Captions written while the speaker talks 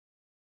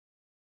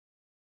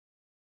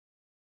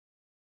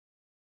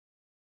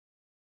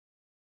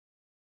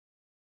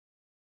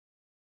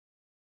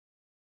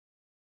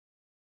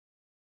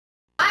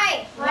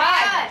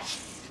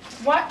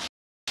What?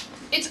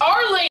 It's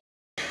our lane.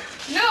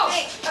 No.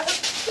 Hey.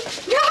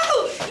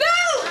 No. No.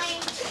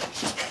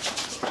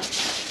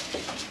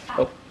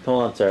 Oh,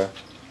 hold on, Sarah.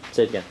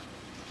 Say it again.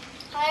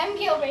 Hi, I'm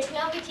Gilbert, and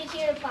I'll be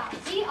teaching you to plow.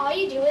 See, all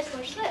you do is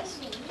push this.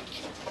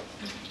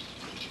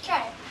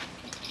 Try it.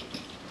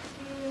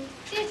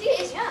 See, it's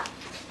easy. Yeah.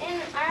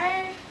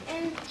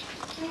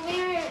 When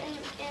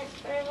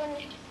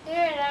we were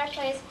at our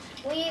place,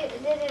 we did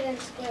it in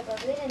square, but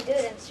we didn't do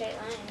it in straight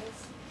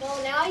lines. Well,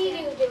 now you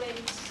do it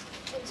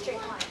in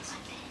straight lines.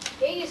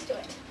 Get used to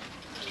it.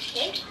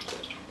 Okay?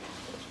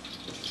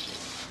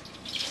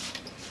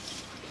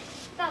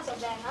 Not so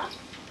bad, huh?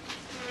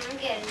 I'm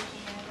getting the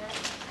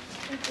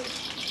hang of it.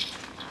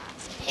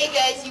 Hey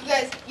guys,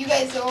 you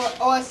guys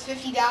owe us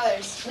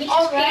 $50. We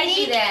just paid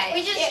you that.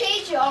 We just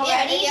paid you Yeah,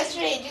 already. and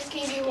yesterday it just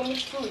came to you with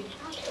food.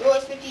 You owe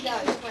us $50.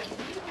 Fine.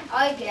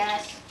 I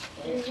guess.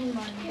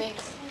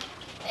 Thanks.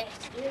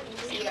 Thanks.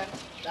 See ya.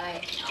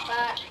 Bye.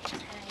 Bye.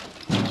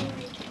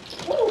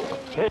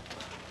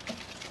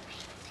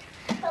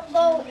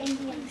 Hello,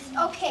 Indians.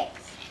 Okay,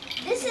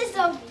 this is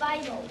a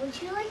Bible.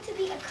 Would you like to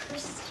be a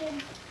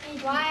Christian?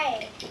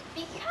 Why?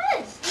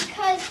 Because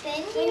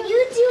then when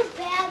you do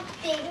bad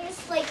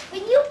things, like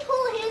when you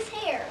pull his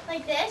hair,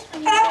 like this,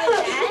 when you do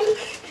that,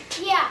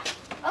 yeah.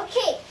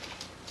 Okay,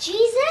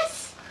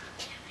 Jesus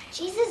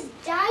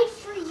died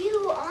for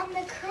you on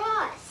the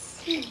cross.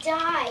 He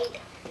died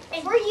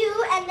for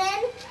you, and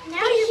then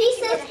now he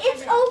says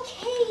it's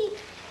okay.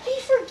 He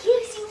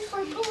forgives you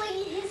for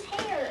pulling his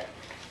hair.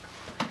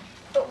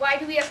 But why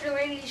do we have to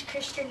learn these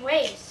Christian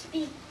ways?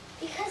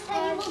 Because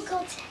then you will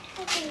go to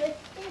heaven with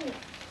him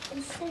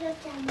instead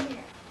of down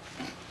there.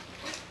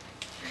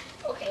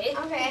 Okay.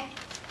 Okay.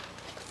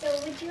 So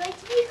would you like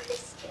to be a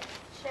Christian?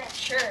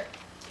 Sure.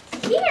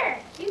 Here,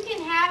 you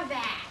can have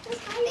that.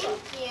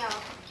 Thank you.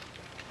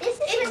 This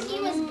is when he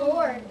was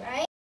born,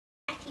 right?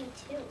 Matthew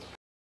 2.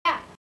 Yeah.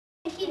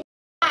 He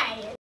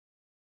died.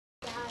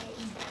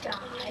 He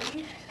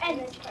died. And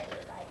this part of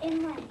life. And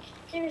then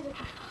there's a...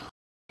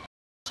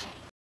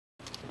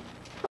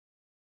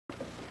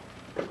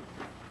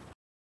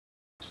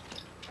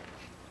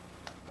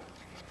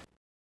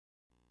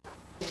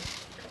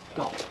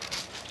 Go.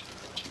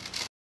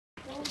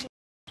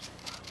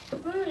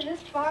 Ooh,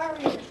 this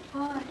farming is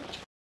fun.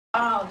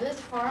 Wow, this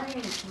farming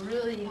is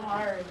really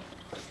hard.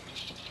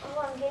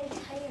 Oh, I'm getting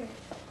tired.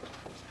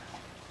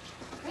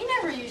 We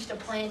never used to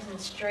plant in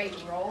straight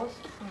rows.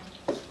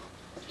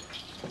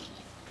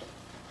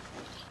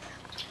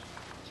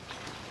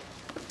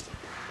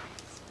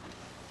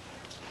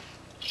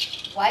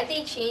 Why'd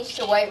they change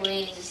to white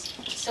ways?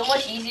 It's so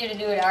much easier to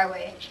do it our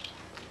way.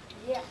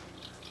 Yeah.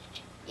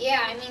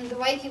 Yeah, I mean, the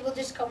white people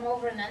just come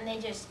over and then they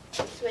just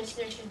switch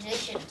their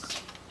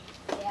traditions.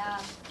 Yeah.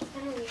 It's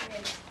kind of weird.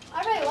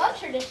 I really love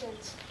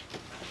traditions.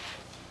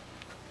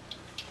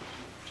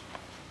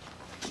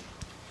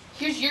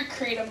 Here's your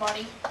crate of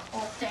money. Oh,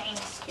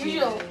 thanks. Here's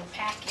your little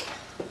packet.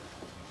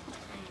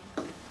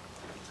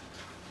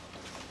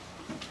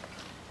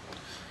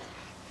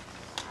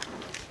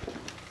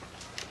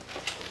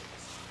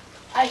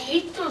 I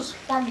hate those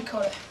Farm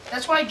Dakota.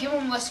 That's why I give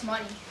them less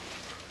money.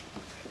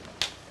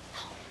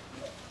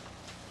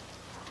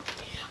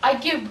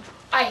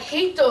 I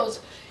hate those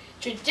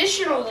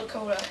traditional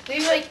Dakota. They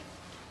like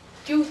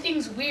do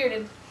things weird,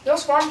 and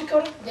those Farm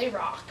Dakota, they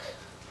rock.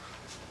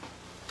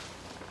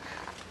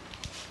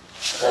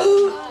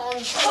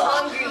 I'm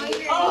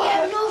hungry. Oh, We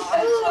have no food.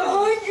 I'm so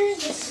hungry.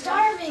 We're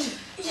starving.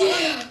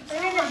 Yeah.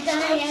 We're gonna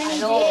die any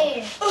know.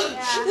 day. Look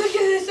at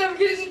this, I'm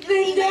getting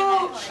cleaned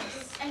out.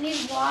 I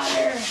need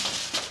water.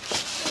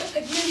 I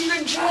can't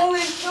even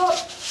challenge. No.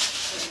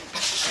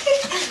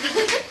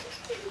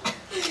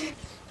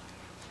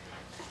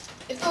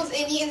 If those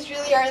Indians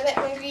really are that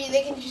hungry,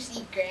 they can just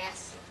eat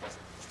grass.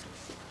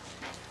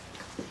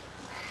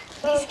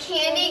 These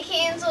candy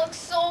cans look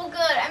so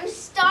good. I'm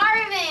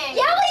starving.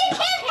 Yeah, but you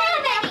can't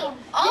have any.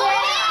 Oh,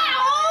 yeah.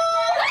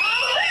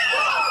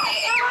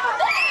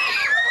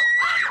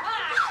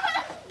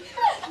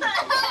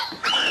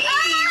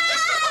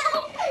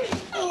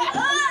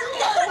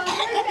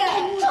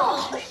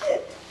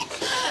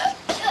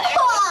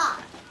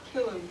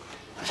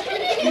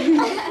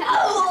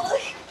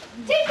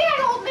 Take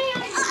that, old man.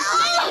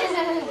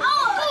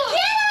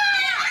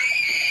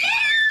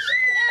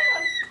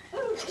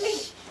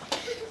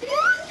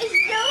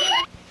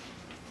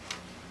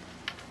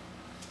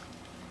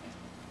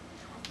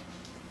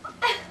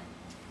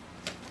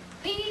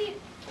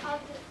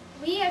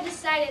 We have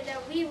decided that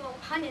we will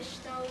punish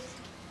those.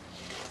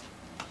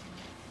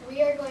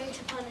 We are going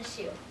to punish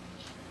you.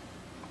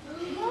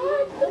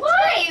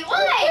 Why?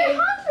 They're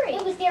hungry.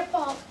 It was their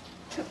fault.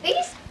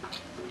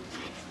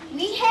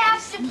 We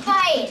have to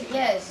fight.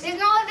 Yes. There's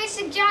no other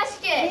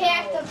suggestion. We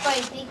have to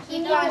fight. They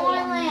keep No on more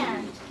eating.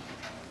 land.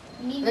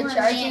 They're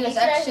charging us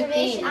extra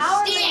fees.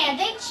 Our land.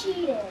 They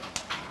cheated.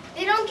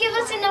 They don't give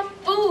us enough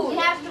food. We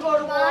have to go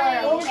to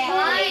war. Okay.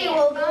 Fine,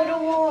 we'll go to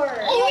war.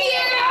 Oh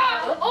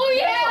yeah! Oh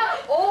yeah!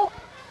 Oh,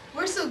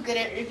 We're so good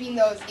at ripping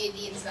those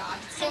Indians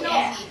off. It's so I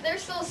know. easy. They're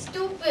so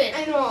stupid.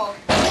 I know.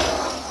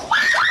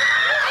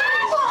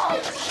 Eat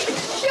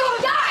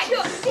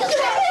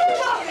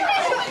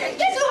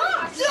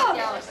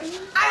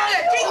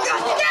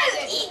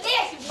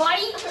this,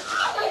 buddy.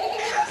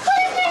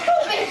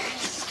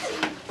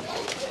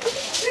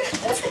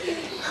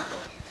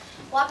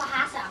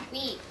 Wapahasa,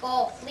 we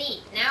go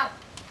flee now.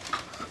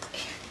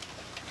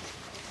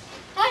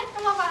 Hi,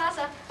 I'm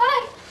Wapahasa.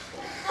 Hi.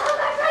 Oh,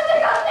 my brother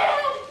got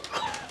mad.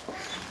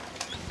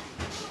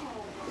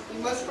 You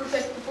must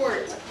protect the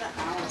fort.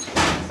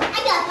 I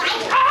got mine.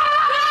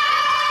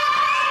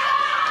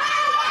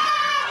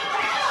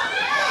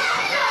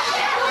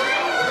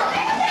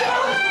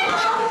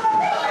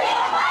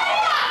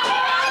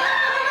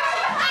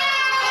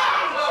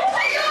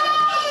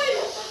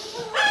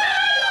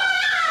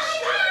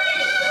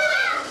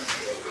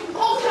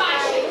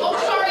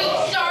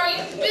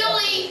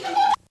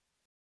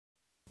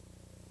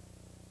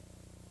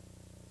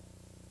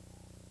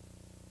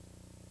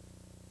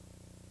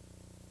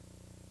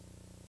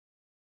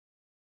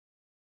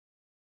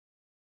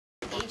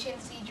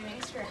 HNC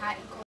drinks for hot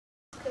and cold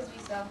because we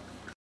sell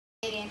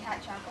and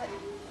hot chocolate.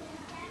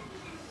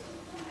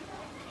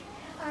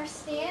 Our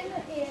stand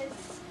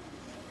is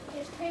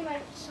pretty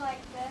much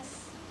like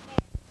this. And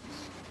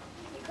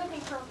it could be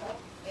purple.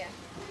 Yeah.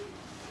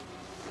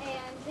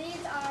 And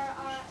these are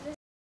this is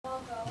our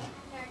logo.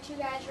 And our two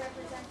guys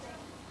representing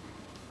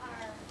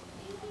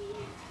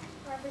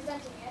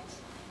it.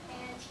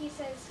 And he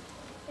says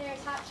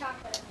there's hot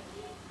chocolate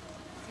in it.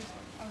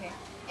 Okay.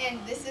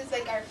 And this is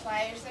like our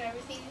flyers and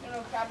everything. And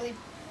we'll probably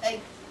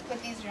like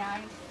put these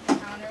around the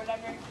town or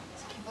whatever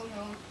so people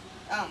know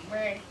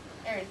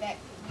that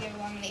we have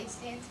lemonade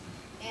stands.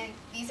 And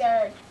these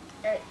are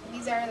the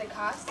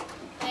costs.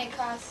 And it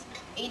costs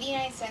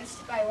 89 cents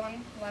to buy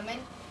one lemon.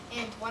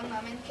 And one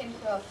lemon can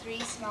fill 3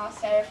 small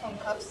styrofoam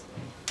cups.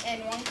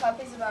 And one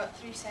cup is about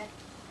 3 cents.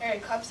 Or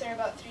cups are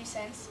about 3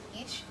 cents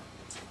each.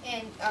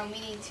 And we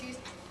need 2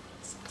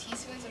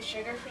 teaspoons of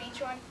sugar for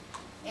each one.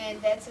 And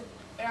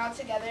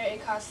altogether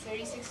it costs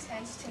 36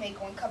 cents to make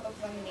 1 cup of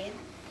lemonade.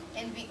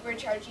 And we're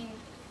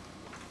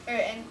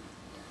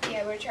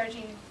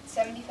charging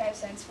 75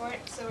 cents for it.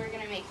 So we're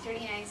gonna make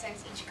 39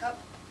 cents each cup.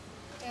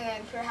 And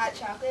then for hot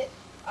chocolate,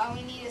 all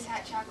we need is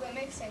hot chocolate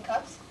mix and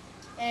cups.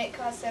 And it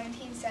costs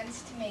 17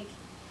 cents to make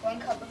 1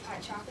 cup of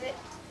hot chocolate.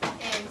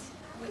 And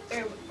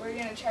we're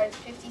going to charge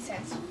 50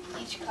 cents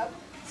each cup,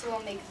 so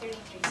we'll make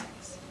 33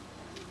 cents.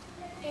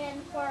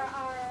 And for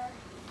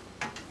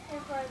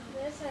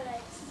this,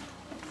 it's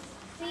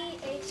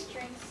CH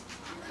drinks.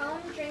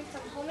 Come drink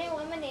some homemade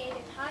lemonade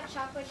and hot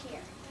chocolate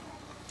here.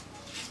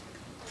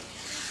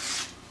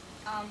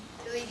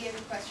 Billy, do you have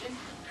a question?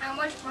 How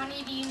much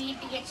money do you need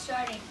to get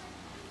started?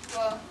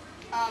 Well,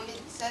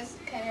 it says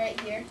kind of right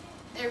here.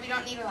 There, we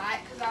don't need a lot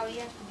because all we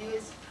have to do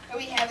is,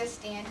 we have a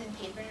stand and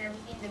paper and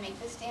everything to make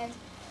the stand.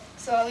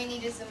 So all we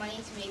need is the money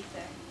to make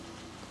the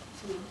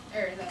food,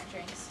 or the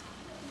drinks.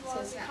 Well,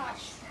 So it's not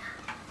much.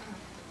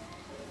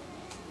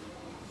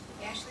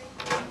 Ashley?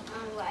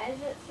 Why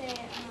does it say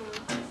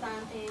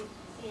something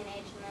CNH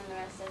and then the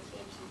rest says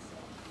HNC?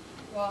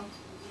 Well,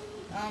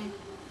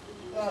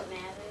 Does it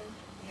matter?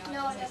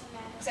 No, it doesn't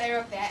matter. Because I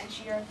wrote that and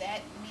she wrote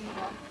that. We didn't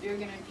know we were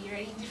going to be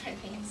writing different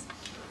things.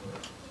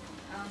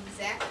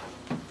 Zach?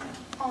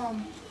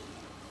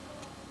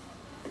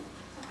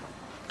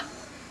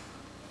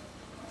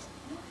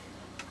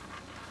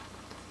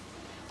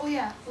 Oh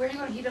yeah, where are you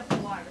gonna heat up the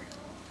water?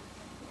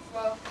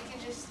 Well, we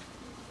can just,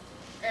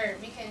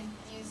 we can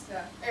use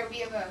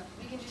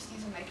we can just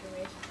use a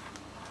microwave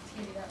to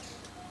heat it up.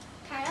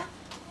 Kaya,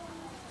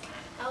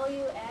 how will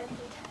you add the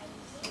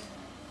ties?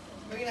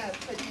 We're going to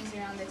put these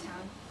around the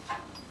town.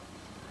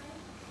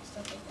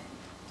 Stuff like that.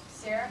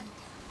 Sarah?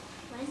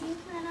 When do you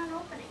plan on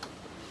opening?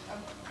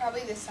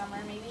 Probably this summer,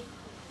 maybe.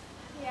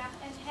 Yeah,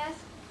 and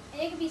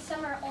it could be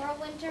summer or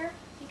winter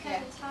because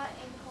Yeah. it's hot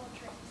and cold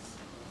drinks.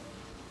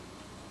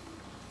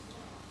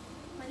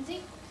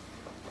 Lindsay?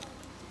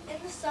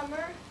 In the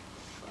summer,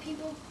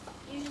 people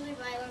usually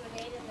buy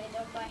lemonade and they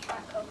don't buy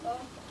hot cocoa.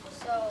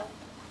 So,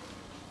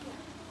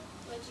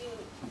 would you,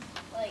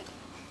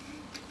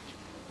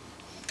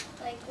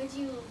 would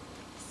you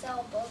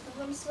sell both of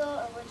them still,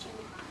 or would you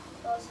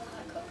close the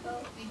hot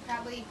cocoa? We'd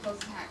probably close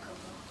the hot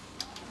cocoa.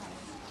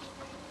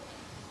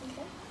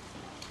 Okay.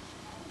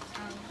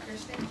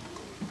 Kirsten?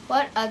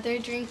 What other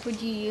drink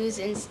would you use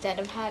instead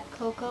of hot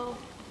cocoa?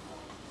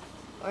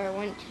 Or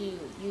wouldn't you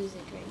use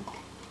a drink?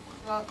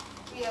 Well,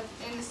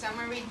 in the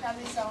summer we'd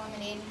probably sell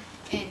lemonade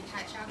and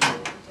hot chocolate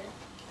in winter.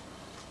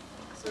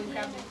 So we'd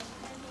probably, At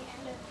the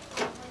end of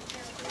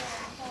winter, we'll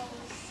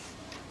close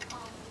the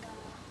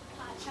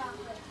hot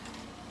chocolate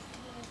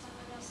and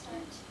summer will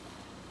start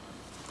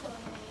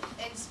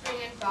lemonade. in spring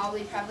and fall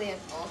we'd probably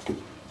have both.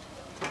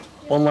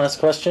 One last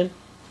question.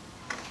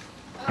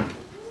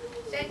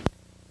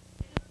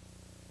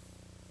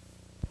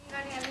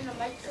 Having a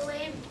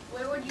microwave,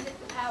 where would you get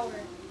the power?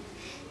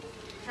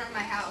 From my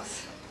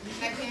house.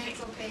 My parents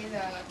will pay the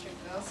electric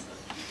bills.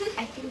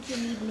 I think you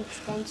need an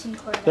extension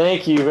cord.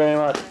 Thank you very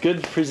much.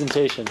 Good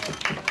presentation.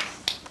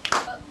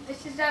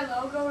 This is our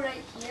logo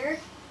right here,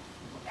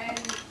 and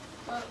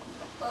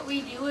What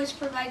we do is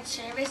provide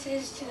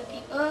services to the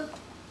people.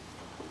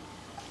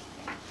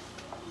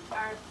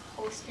 Our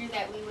poster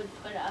that we would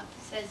put up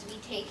says we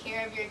take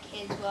care of your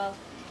kids while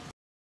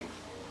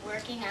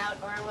working out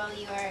or while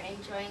you are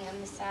enjoying a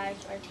massage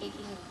or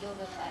taking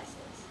yoga classes.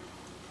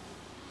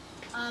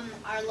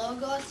 Our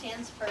logo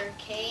stands for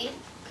K,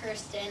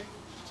 Kirsten,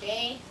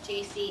 J,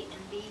 JC,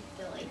 and B,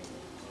 Billy.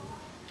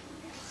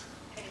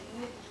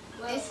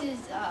 This is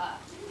a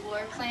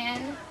floor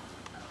plan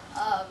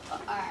of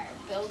our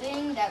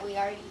building that we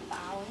already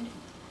found.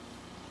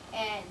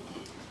 And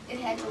it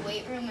has a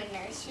weight room, a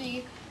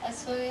nursery, a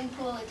swimming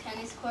pool, a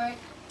tennis court,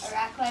 a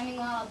rock climbing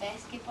wall, a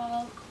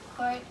basketball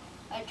court,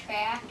 a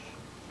track,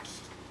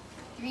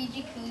 3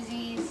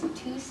 jacuzzis,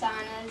 2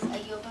 saunas, a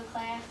yoga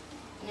class,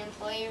 an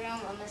employee room,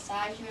 a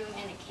massage room,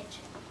 and a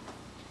kitchen.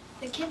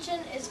 The kitchen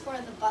is for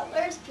the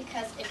butlers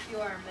because if you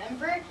are a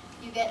member,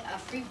 you get a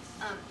free.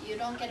 You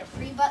don't get a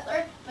free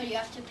butler, but you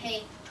have to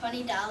pay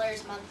 $20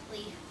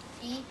 monthly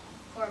fee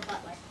for a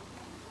butler.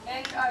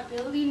 And our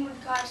building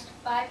would cost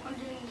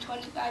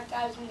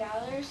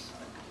 $525,000.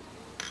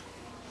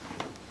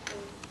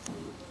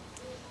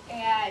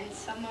 And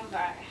some of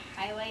our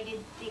highlighted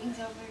things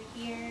over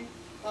here,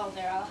 well,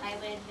 they're all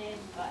highlighted,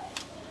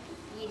 but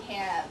we'd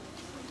have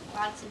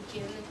lots of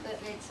gym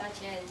equipment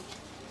such as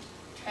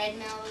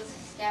treadmills,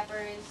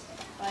 steppers,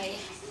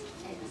 bikes,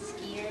 and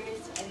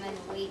skiers, and then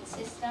weight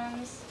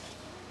systems,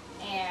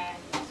 and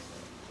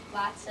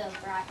lots of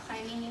rock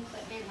climbing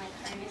equipment like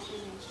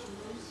harnesses and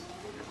shoes.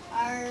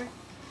 Our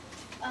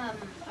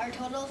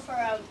total for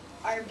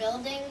our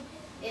building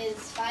is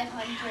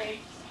 $500.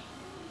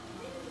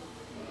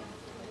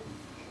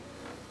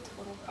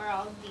 Total for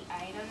all of the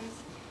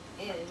items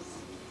is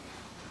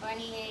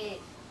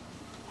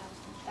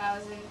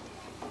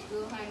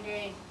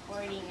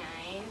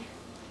 $28,249.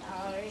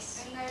 And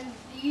then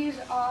these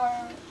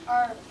are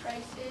our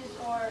prices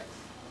or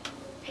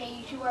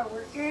pay to our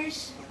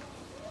workers.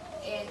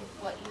 And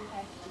what you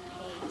have to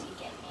pay to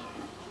get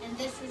in. And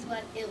this is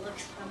what it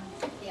looks from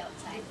the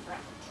outside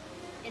front.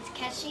 It's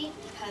catchy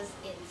because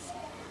it's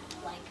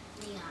like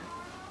neon.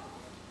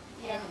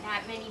 Yeah. And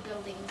not many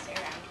buildings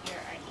around here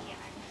are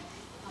neon.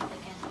 All the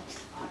ghettos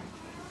are.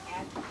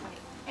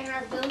 And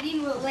our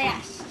building will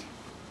last.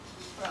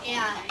 For a long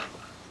Yeah. time.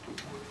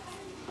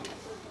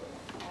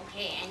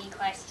 Okay, any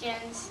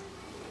questions?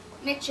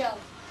 Mitchell.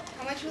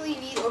 How much will you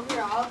need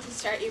overall to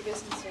start your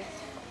business with?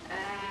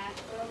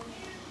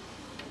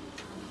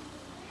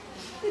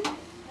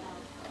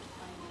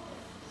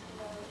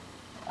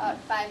 About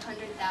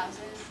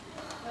 500,000.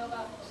 No,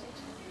 about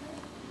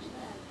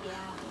 600.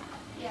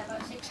 Yeah,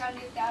 about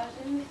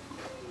 600,000.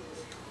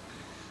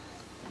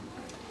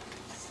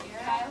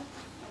 Sarah?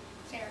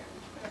 Sarah.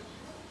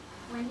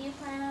 When do you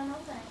plan on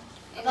opening?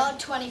 And-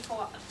 About 5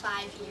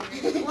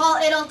 years. Well,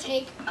 it'll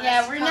take us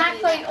Yeah, we're not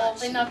probably quite that old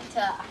much. enough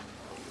to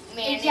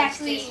manage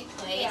Exactly, this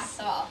place, yeah.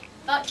 so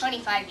about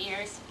 25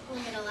 years.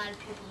 We'll get a lot of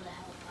people to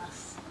help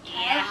us.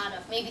 Yeah. A lot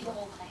of, maybe the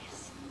whole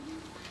class.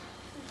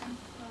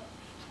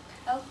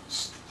 Oh,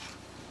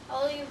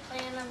 How will you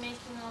plan on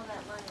making all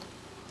that money?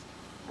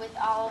 With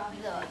all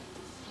of the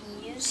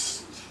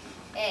fees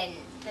and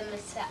the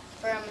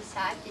for a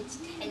massage, it's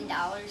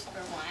 $10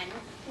 for one.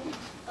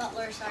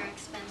 Butlers are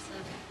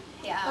expensive.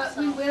 Yeah. but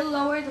we will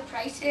lower the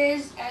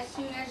prices as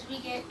soon as we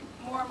get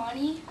more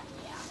money.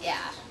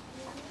 Yeah.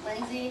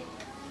 Lindsay?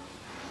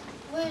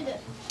 Would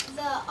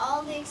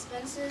all the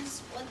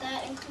expenses, would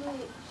that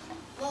include,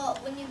 well,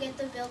 when you get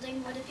the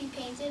building, would it be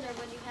painted or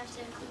would you have to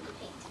include the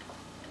paint?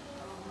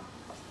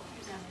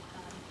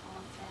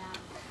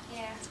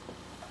 Yeah.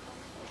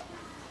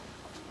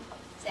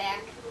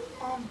 Zach?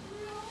 Well,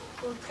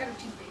 it's kind of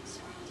too big. So.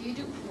 Do you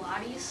do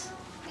Pilates?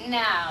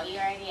 No, you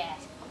already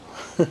asked.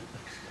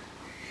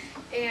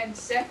 And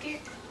second,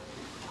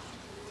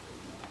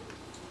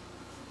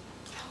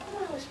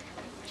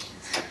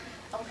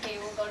 Okay,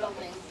 we'll go to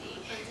Lindsay.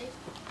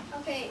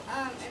 Okay,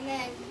 and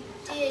then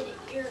did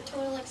your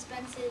total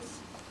expenses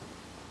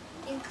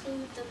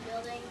include the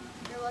building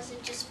or was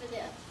it just for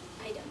the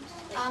items?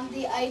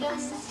 The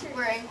items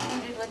were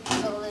included with the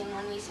building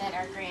when we said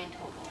our grand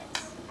total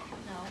is.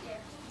 No.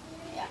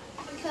 Yeah.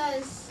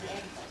 Because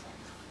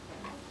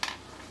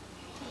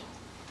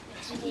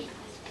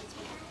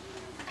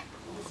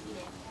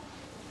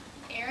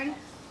Aaron,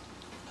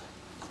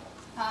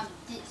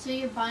 So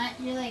you're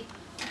like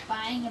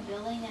buying a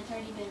building that's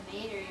already been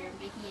made, or you're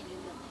making a new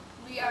building?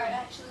 we are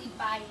actually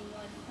buying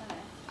one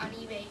on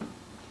eBay.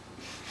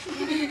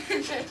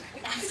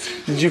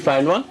 Did you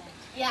find one?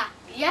 Yeah.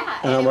 Yeah.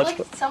 And how it much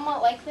looked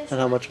somewhat like this. And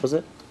how much was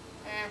it?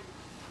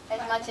 As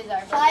much as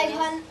our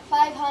building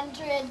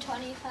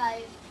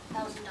 $525,000.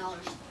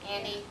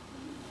 Andy.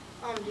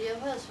 Do you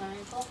have a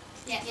swimming pool?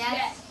 Yes.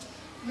 Yes.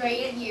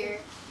 Right here.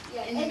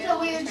 Yeah. In the It's middle a of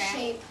the weird track.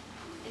 shape.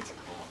 It's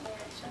cool.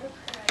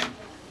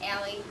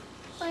 Allie.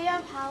 So you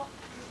have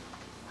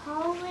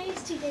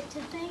hallways to get to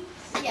things?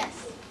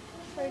 Yes.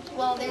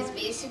 Well, there's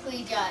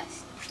basically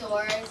just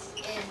doors.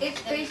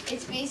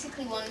 It's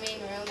basically one main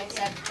room,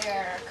 except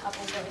there are a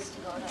couple doors to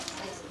go to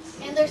places.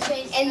 And there's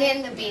basement. And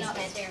then the basement.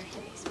 Upstairs.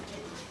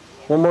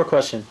 One more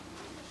question.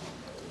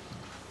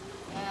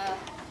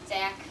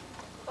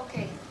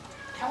 Okay,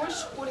 how much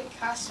would it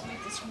cost to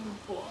make this swimming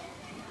pool?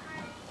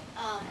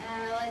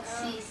 Let's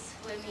see,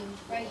 swimming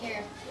right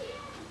here.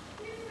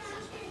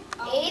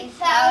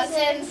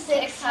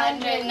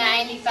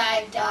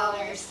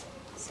 $8,695.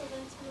 So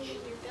that's maybe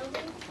your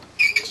building?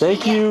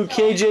 Thank you,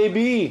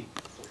 KJB.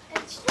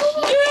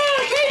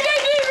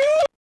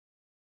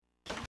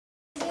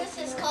 This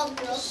is called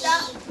Girl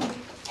Stop,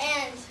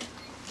 and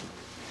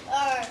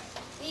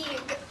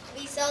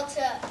we sell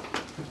to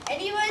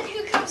anyone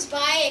who comes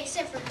by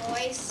except for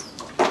boys,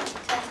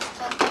 because it's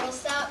called Girl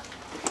Stop.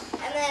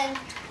 And then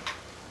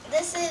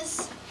this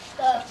is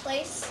the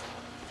place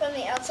from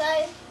the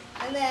outside,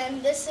 and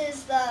then this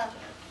is the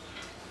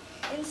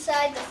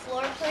inside the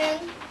floor plan,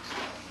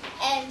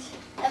 and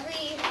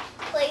every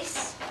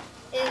place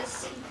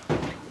is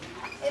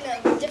in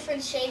a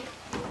different shape.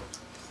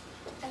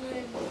 And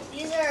then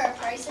these are our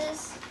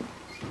prices,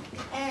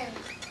 and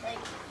like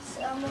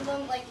some of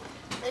them, like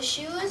the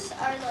shoes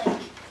are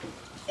like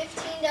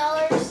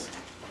 $15,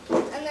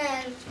 and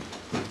then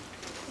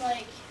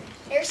like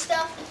hair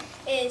stuff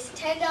is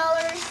 $10.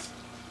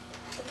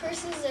 The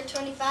purses are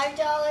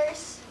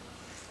 $25,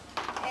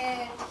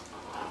 and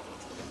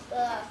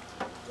the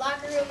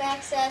locker room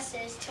access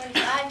is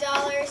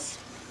 $25.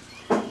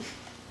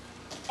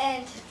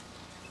 And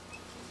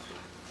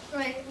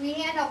Right, we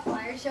hand out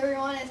flyers to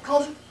everyone. It's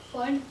called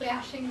Fun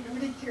Fashion Go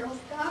to Girl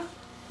Stop,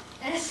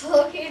 and it's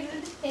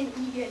located in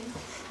Egan.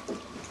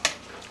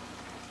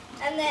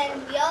 and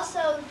then we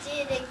also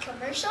did a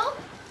commercial.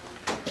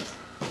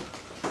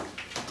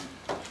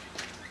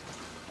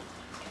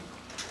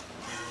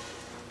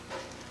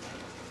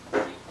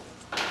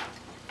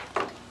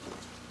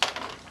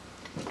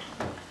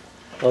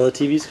 Well, the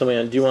TV's coming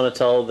on. Do you want to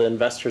tell the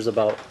investors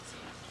about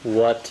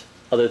what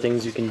other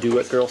things you can do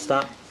at Girl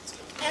Stop?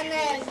 And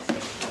then,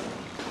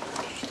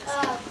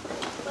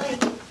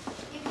 like, you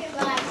can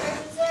buy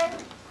presents there.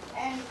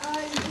 And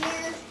on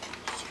here,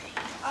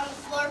 on the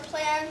floor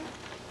plan,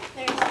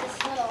 there's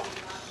this little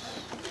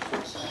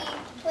key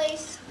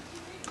place.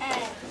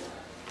 And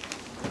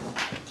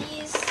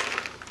these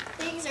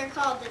things are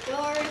called the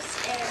doors.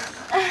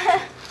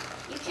 And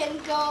you can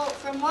go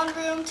from one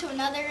room to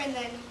another, and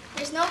then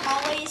there's no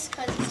hallways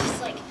because it's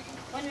just like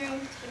one room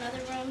to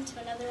another room to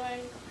another one,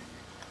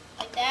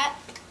 like that.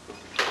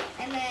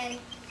 And then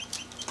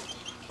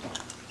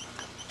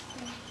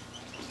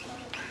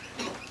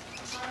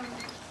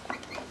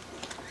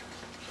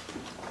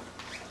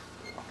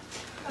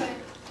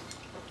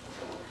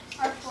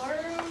Our floor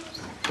rooms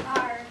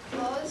are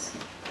closed.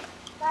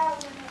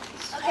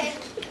 okay,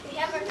 we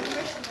have our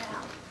commercial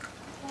now.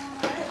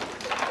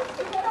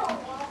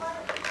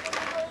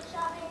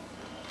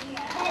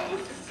 That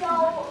is so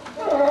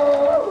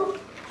good.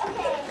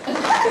 Okay.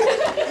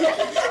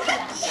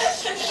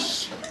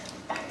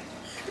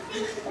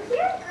 If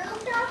you're a Girl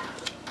Scout,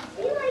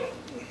 we like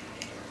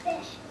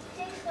fish.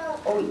 Fish so.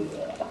 Oh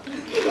yeah.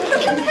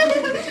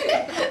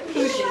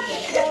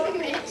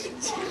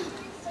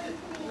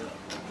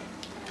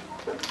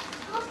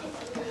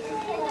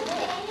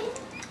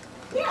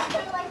 Yeah,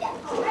 something like that.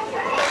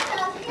 Okay,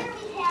 so here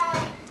we have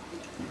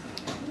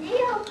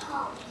nail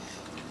polish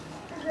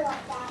for Girl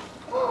Scout.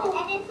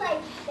 And it's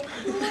like the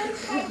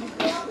coolest type of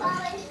nail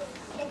polish.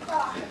 It's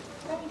awesome.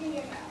 Let me do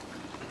your nails.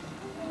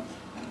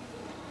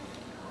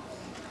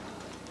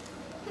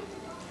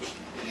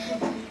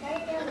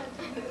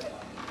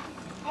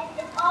 And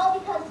it's all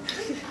because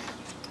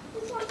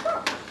this one's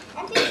cool.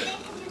 And these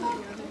things can do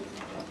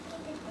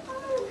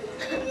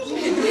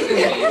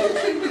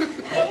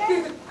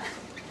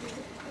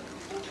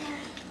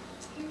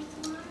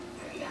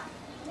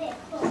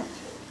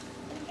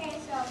Okay,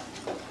 so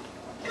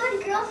go to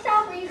Girl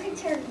Stop where you can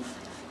turn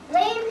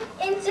lame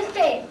into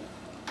fame.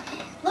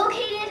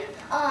 Located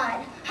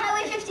on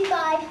Highway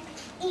 55,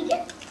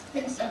 Egan,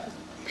 Minnesota.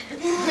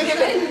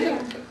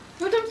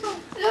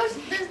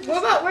 What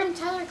about when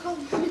Tyler called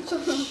Mitchell?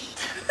 Okay,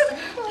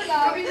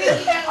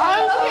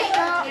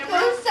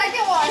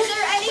 second one. Is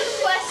there any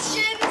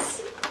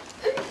questions?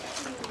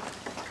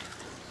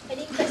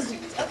 Any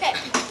questions? Okay.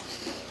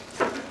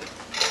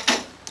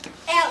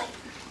 Allie,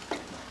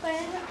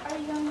 when are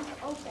you going to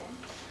open?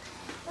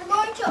 We're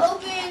going to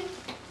open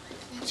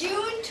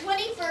June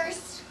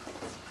 21st,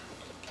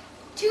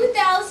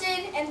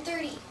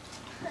 2030.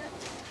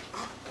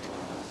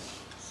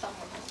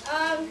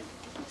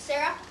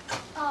 Sarah?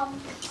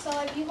 So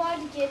if you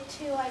wanted to get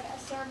to like a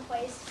certain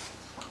place,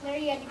 there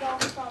you had to go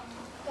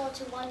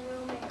to one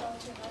room and go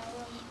to another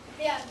room.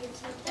 Yeah.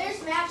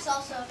 There's maps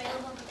also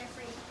available, but they're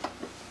free.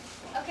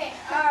 Okay.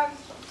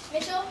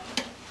 Mitchell?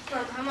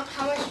 How much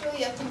will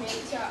you have to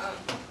make to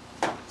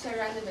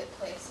run the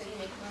place and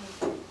make money?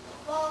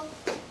 Well,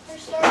 for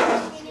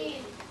starters, we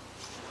need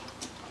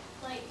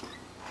like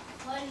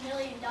 $1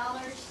 million.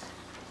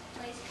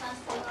 Place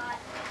costs a lot.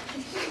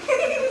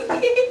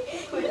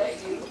 What did I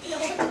do?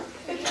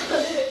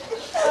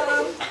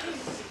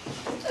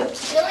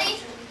 Billy?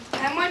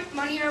 How much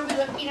money are we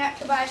looking at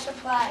to buy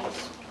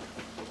supplies?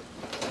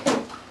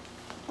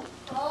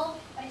 Well,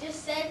 I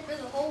just said for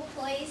the whole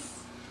place,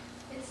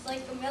 it's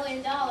like $1 million.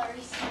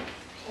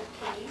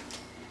 Okay.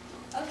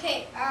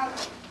 Okay,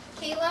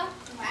 Kayla,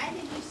 why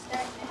did you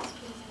start this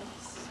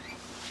business?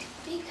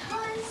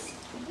 Because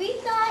we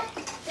thought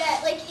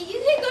that, like, you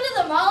can go to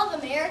the Mall of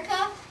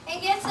America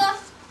and get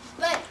stuff,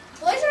 but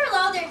boys are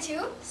allowed there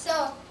too,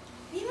 so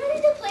we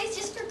wanted a place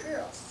just for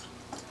girls.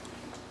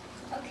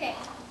 Okay.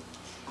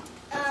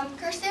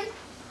 Kirsten?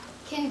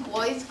 Can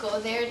boys go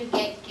there to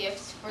get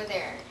gifts for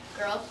their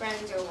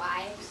girlfriends or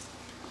wives?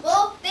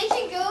 Well, they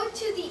can go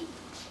to the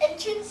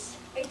entrance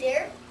right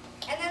there,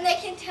 and then they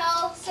can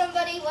tell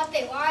somebody what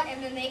they want,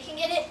 and then they can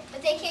get it,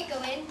 but they can't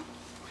go in.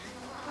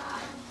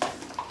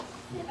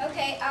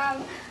 Okay,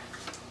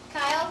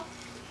 Kyle?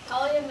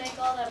 How will you make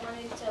all that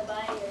money to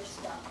buy your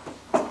stuff?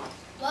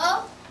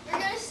 Well, we're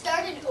going to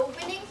start an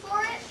opening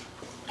for it,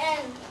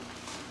 and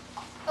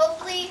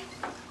hopefully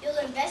you'll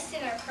invest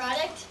in our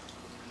product.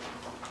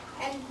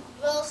 And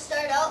we'll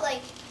start out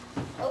like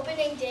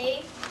opening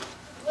day.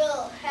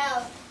 We'll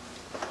have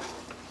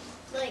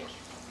like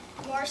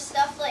more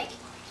stuff like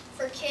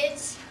for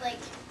kids, like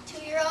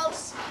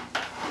 2-year-olds.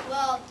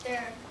 Well,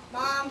 their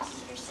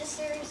moms or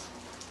sisters.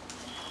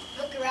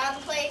 Look around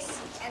the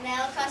place, and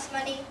that'll cost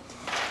money.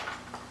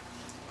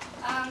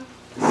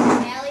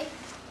 Allie?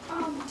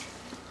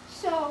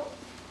 So,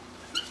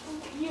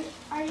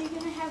 are you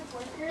gonna have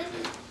workers?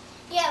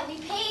 Yeah, we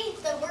pay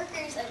the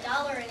workers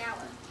 $1 an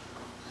hour.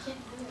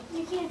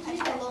 You can't do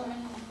that.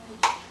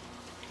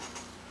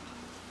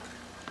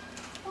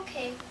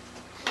 Okay.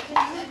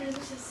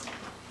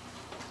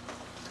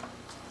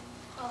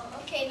 Oh,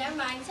 okay, never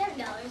mind. $7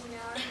 an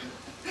hour.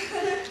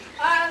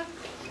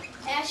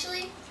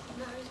 Ashley?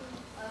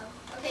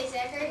 Okay,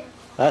 Zachary?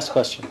 Last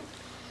question.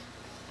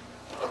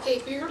 Okay,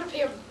 if you're going to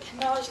pay them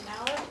 $10 an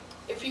hour,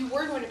 if you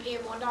were going to pay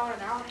them $1 an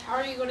hour, how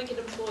are you going to get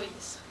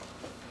employees?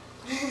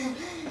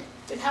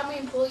 And how many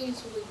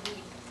employees will we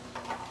need?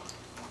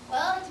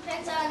 Well, it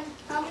depends on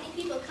how many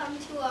people come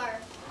to our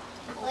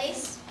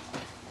place.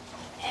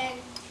 And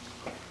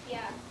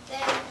yeah,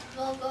 then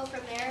we'll go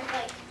from there.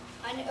 Like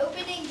on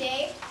opening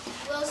day,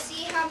 we'll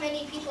see how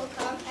many people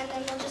come, and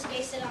then we'll just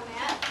base it on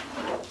that.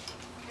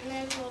 And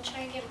then we'll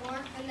try and get more,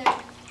 and then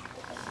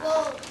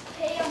we'll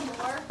pay them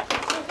more.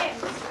 Okay,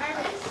 our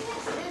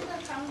business is a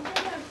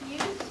Fountain of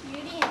Youth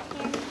Beauty and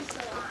Tanning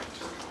Salon.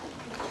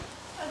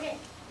 Okay,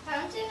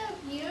 Fountain of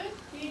Youth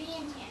Beauty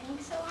and Tanning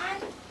Salon.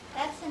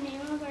 That's the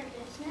name of our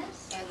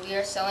business. And we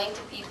are selling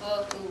to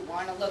people who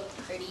want to look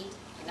pretty,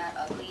 not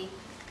ugly.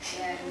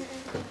 And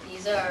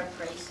these are our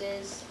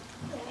prices.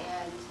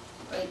 And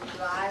like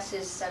gloss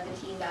is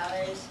 $17,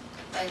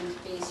 and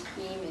face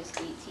cream is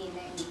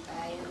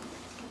 $18.95,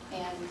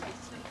 and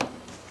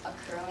a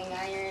curling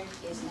iron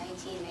is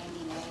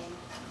 $19.99,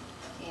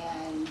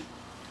 and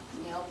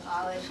nail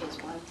polish is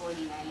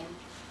 $149.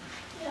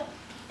 Yep.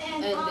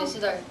 And this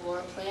is our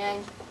floor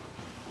plan.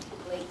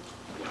 Like,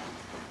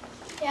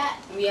 Yeah,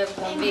 we have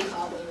one big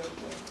hallway right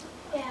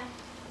there. yeah.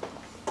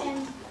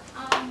 And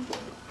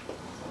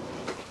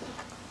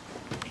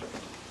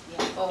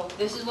Yeah. Oh,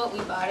 this is what we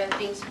bought our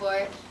things for,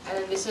 and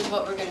then this is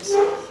what we're gonna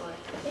sell it for.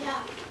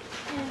 yeah.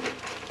 And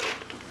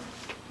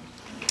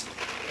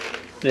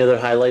Any other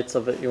highlights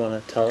of it you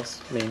want to tell us?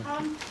 I mean,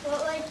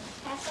 well, like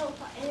pastel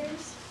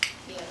flyers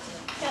Yeah.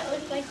 that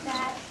look like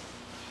that,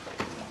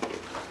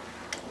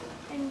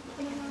 and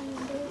put them on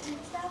windows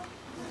and stuff.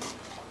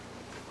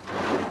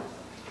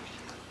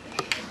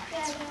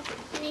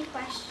 Yeah. Any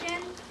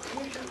questions?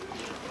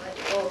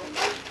 Oh.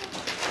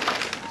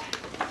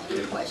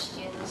 Any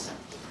questions?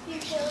 You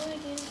totally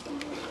do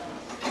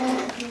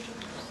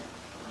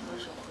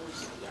Commercial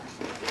first, yeah.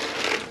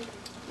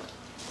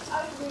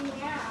 ugly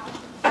now.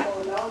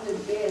 Oh, no, the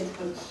bids,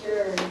 I'm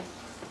sure.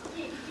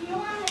 Do you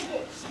want to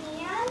get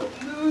tan?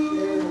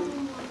 Sure.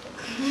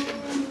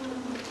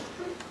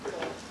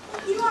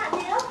 You want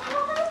nail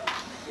polish?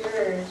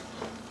 Sure.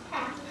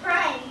 Half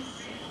price.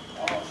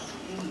 Oh,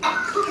 sweet.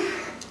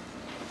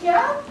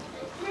 Yeah.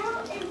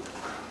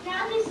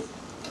 Now just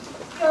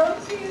go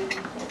to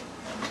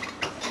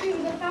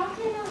the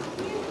Fountain of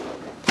Youth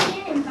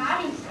Tan and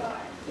Body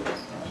Store.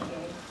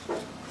 Okay.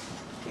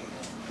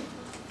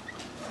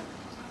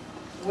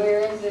 Where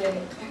is it?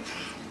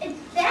 It's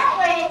that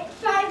way,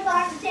 5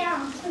 blocks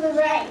down to the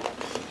right.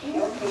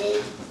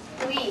 Okay.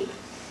 Sweet.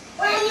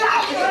 Where are you at?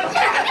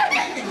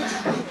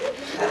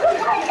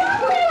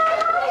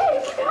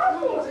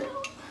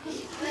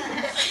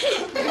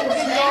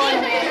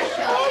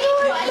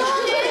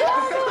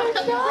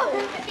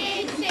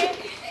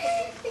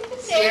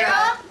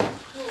 Sarah?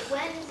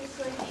 When is this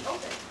going to be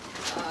open?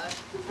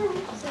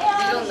 We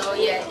don't know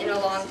yet. In a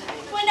long time.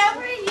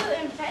 Whenever you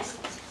invest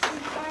in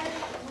cars,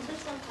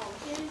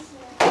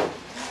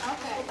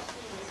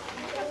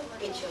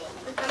 Good show.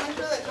 How much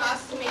will it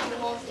cost to make the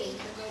whole thing? To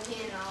go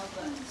in and all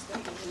the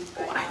stuff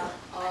inside out?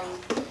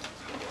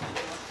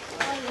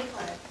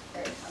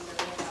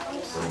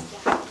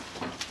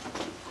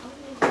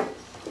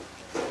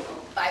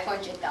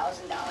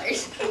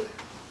 $500,000.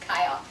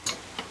 Kyle.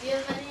 do you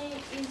have any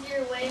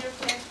easier way of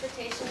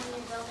transportation when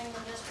you're building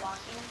than just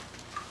walking?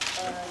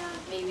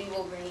 Maybe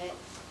we'll bring it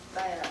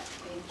by a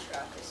big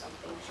truck or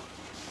something.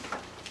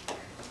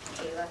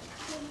 Kayla.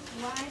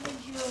 Why did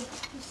you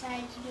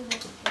to do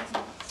this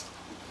business?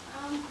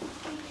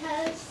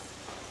 Because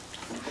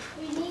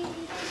we need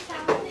to do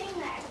something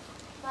that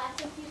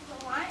lots of people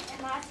want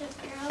and lots of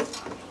girls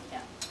want to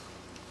do.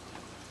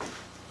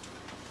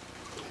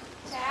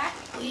 Zach?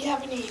 Do you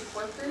have any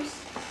workers?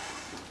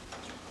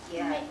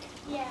 Yeah.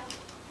 Yeah.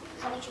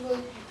 How much will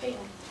you pay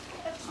them?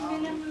 It's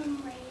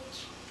minimum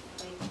wage.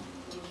 Like,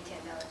 maybe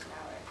 $10 an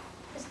hour.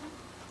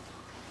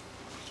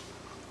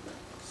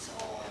 So,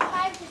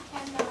 $5 to $10.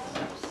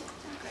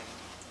 Okay.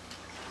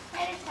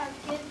 Matters how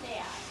good they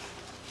are.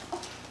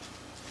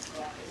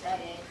 Yeah, is that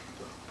it?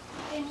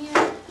 Can you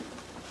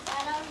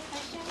add on a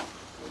question?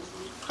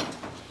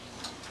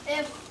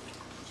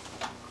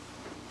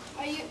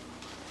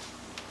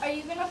 Are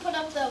you gonna put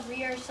up the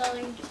 "we are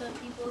selling to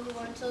people who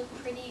want to look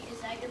pretty"? Is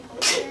that your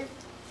poster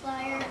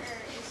flyer, or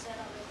is that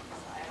other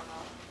flyer? I don't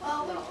know.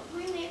 Well,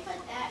 we may put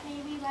that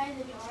maybe by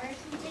the door or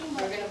something,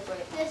 We're but gonna put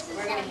it, this is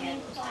we're our gonna main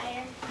hand it.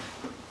 flyer.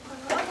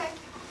 Okay.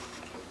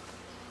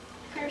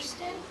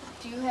 Kirsten?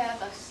 Do you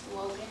have a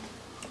slogan?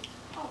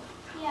 Oh,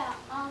 yeah,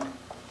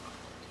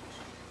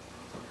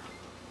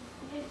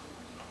 if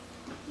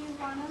you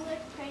wanna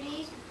look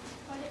pretty,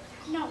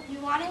 you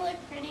wanna look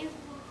pretty,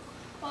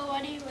 well,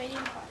 what are you waiting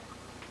for?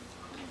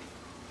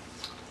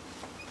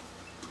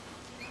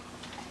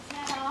 Is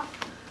that all?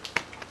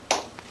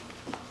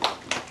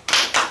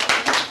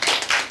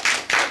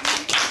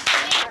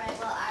 Alright,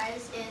 well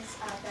ours is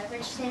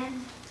beverage stand.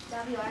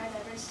 WR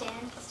beverage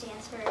stand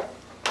stands for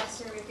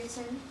Wester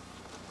Richardson.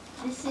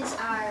 This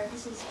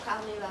is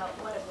probably about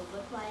what it would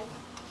look like.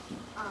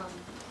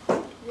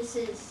 This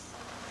is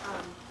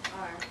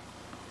our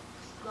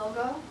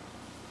logo,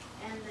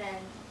 and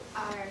then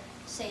our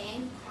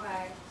saying, or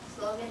our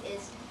slogan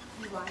is,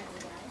 "You want it, we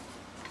got it."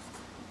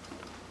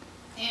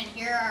 And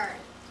here are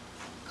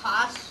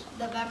costs.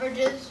 The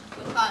beverages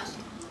would cost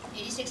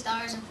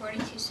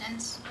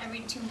 $86.42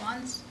 every 2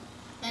 months.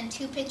 Then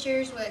 2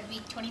 pitchers would be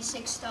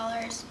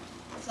 $26.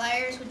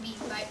 Flyers would be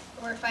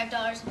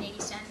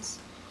 $5.80.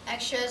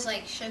 Extras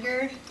like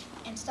sugar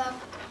and stuff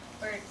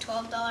were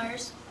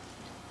 $12.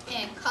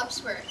 And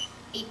cups were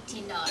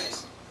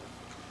 $18.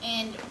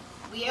 And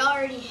we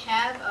already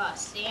have a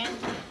stand,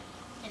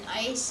 an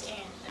ice,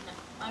 and an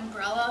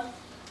umbrella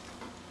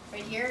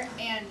right here.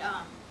 And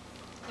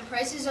the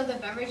prices of the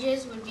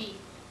beverages would be,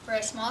 for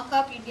a small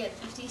cup you'd get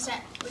 50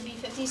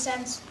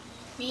 cents,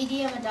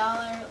 medium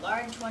 $1,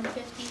 large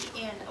 $1.50,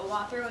 and a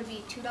Whopper would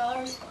be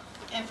 $2.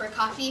 And for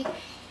coffee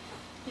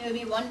it would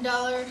be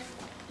 $1,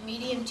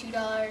 medium $2,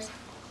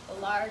 a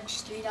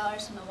large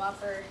 $3, and a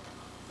Whopper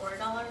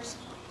 $4.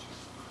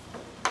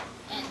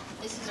 And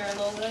this is our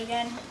logo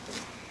again.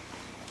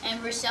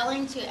 And we're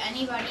selling to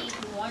anybody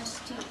who walks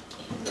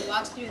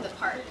through the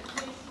park.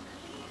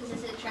 Because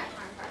this is a track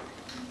farm park.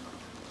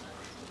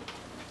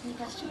 Any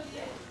questions?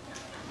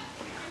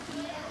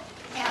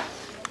 Yeah.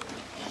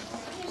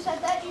 You said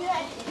that you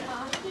had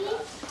coffee.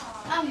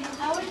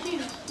 How would you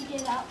heat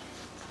it up?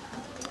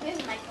 We have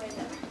a microwave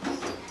there.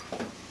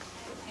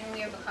 And we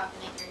have a coffee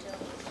maker too.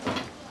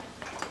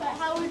 But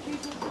how would you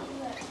do it?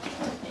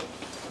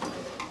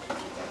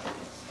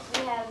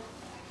 We have,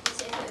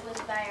 if it was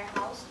by our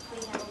house, we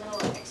have a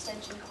little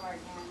extension cord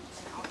and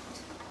an outlet.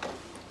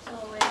 So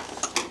it's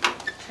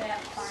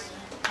trap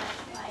farming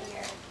by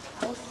your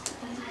house.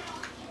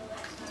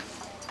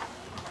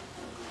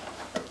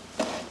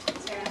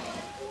 Sarah?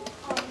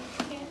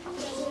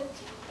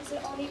 Is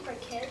it only for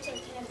kids or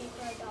can it be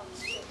for adults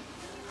too?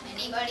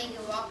 Anybody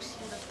who walks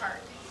through the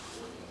park.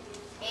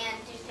 And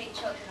do you take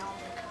children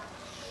only?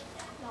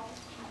 No.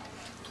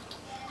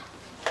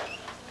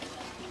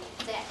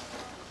 Zach?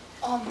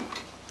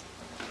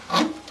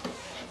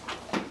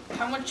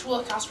 how much will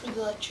it cost for the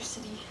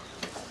electricity?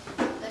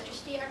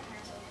 Electricity, our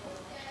parents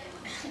will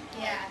pay.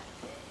 Yeah.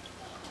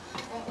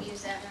 Won't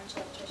use that much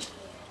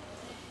electricity.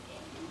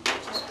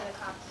 Just for the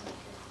coffee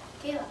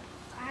maker. Kayla,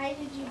 why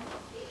did you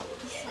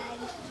decide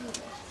to do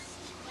this?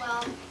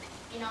 Well,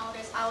 you know,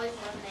 there's always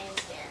lemonade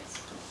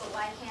stands, but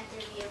why can't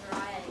there be a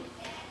variety?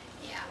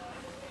 Yeah.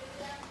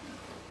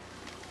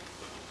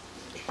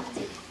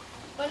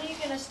 When are you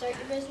going to start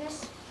your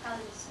business?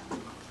 Probably this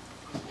summer.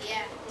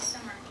 Yeah, this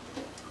summer.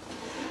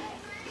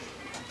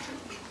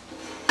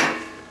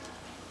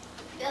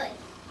 Billy?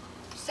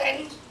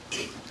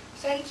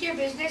 Since your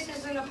business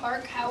is in a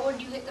park, how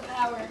would you get the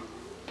power?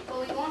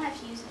 Well, we won't have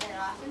to use it that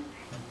often,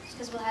 just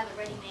because we'll have it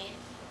ready made.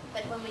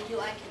 But when we do,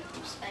 I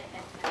can just back to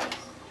my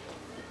house.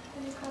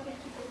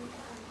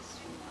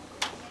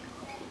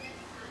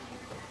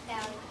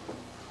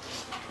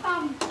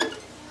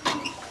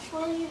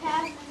 Will you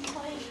have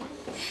employees?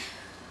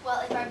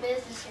 Well, if our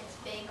business gets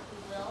big,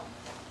 we will.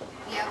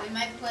 Yeah, we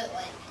might put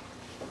like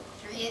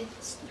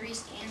three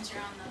stands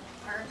around the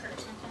park or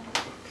something.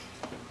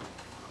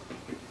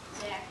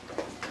 Zach?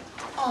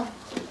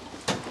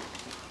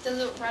 Does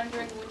it run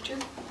during winter?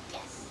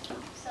 Yes.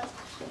 So,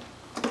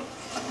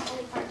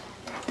 only part-time.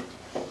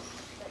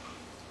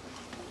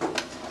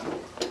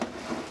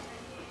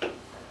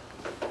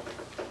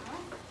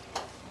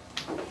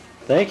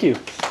 Thank you.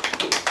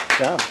 Good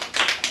job.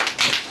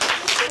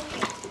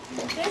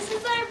 This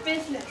is our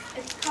business.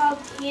 It's called called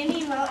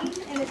Candy Mountain,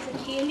 and it's a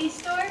candy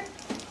store.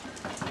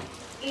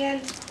 And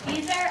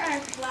these are our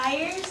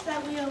flyers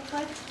that we will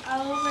put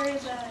all over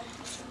the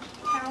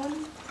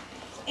town.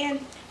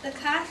 And the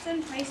costs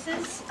and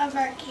prices of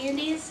our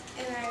candies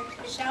and our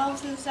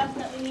shelves and stuff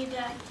that we need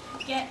to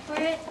get for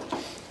it.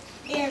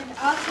 And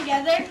all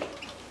together,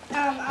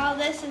 all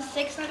this is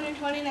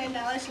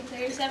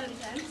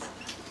 $629.37.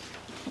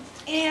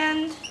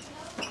 And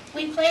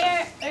we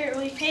pay our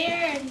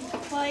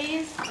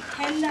employees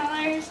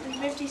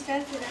 $10.50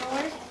 an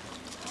hour.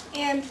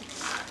 And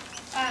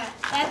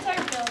that's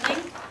our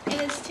building. It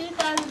is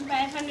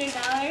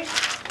 $2,500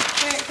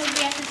 because we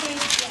have to pay,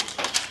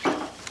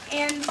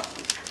 And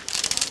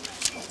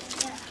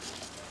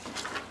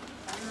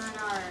then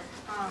our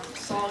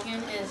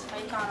slogan is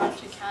hike on up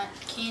to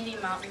Candy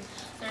Mountain.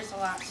 There's a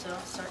lot, so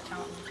start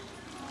counting.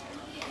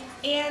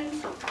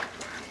 And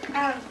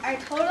our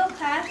total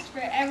cost for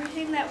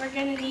everything that we're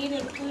going to need,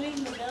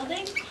 including the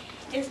building,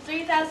 is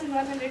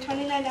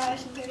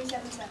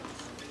 $3,129.37.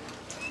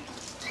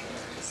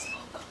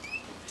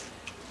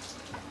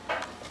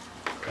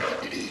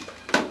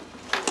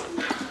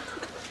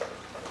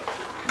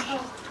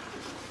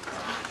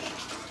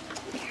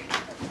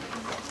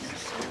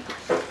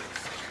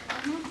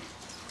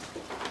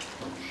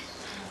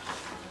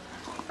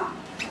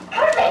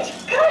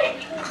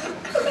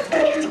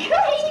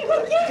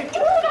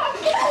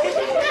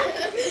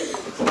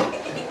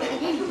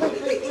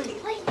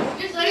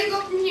 Just let it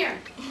go from here.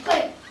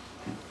 Play.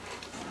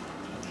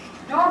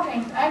 No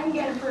thanks. I can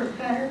get it for a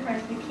better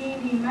price to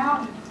Candy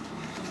Mountain.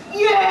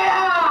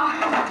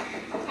 Yeah!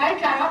 I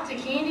got up to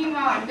Candy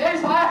Mountain.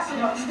 There's lots, so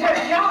don't start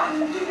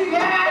counting.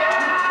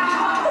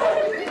 Yeah!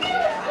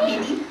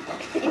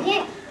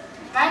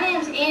 My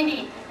name's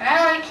Andy, and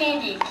I like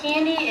candy.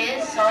 Candy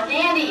is so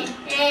dandy.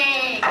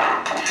 Yay!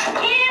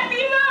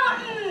 Candy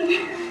Mountain!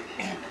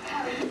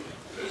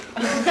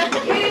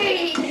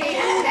 Yay!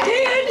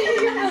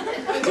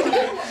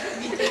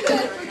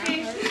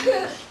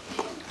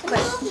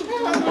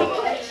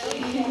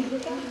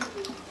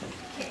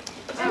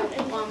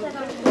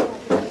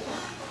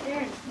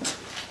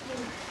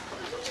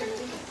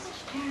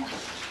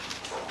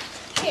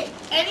 Okay,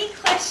 any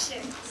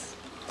questions?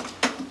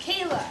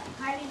 Kayla,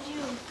 why did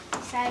you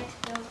decide to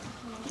build a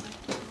community?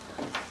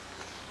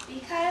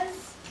 Because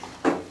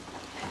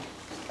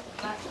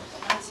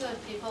That's what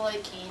people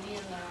like candy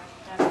and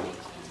have to make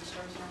candy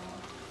stores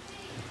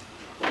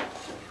around.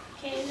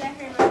 okay,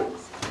 Zachary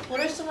Rose. What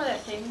are some of the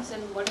things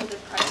and what are the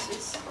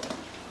prices?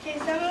 Okay,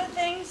 some of the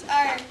things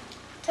are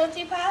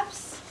Tootsie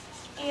Pops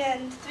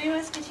and Three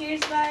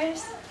Musketeers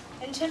bars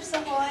and Chips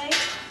Ahoy,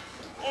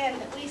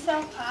 and we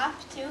sell pop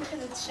too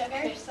because it's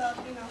sugar. So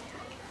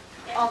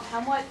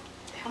How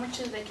much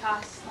do they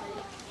cost?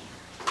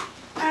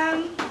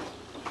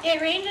 it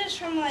ranges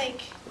from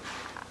like.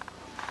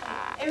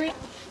 When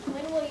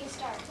will you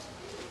start?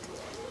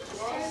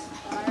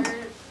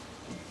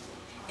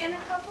 In a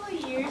couple of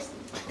years,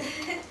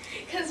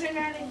 because we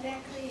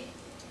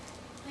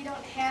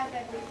don't have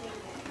everything yet.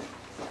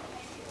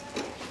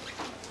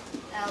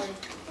 Allie.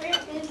 Where is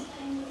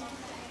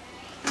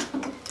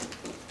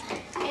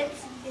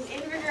It's in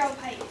Invergrove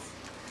Heights.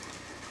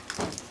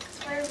 It's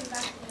where we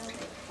got the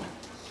building.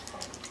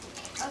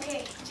 Okay,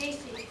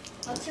 JC.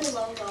 What's your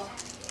logo?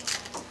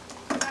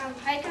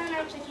 Hike on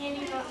up to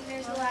Candy Mountain.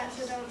 There's a lot,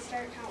 so don't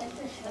start counting.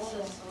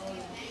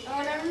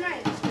 Oh, never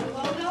mind. The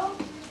logo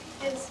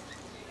is,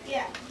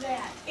 that.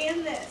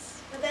 And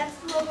this. But that's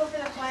the logo for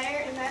the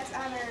flyer, and that's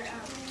on our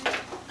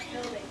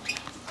building.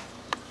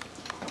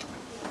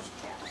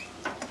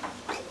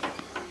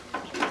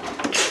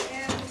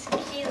 And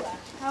Kayla.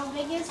 How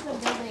big is the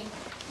building?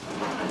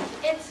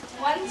 It's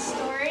 1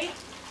 story,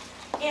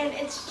 and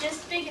it's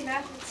just big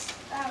enough.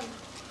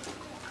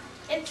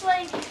 It's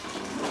like,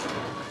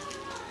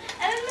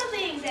 I don't know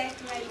the exact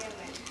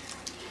measurement,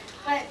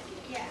 but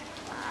yeah.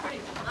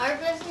 Our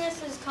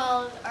business is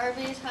called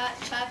Arby's Hot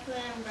Chocolate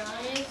and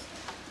Brownies,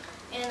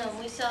 and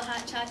we sell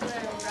hot chocolate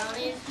and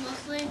brownies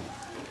mostly.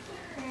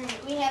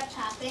 We have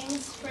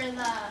toppings for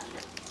the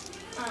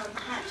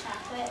hot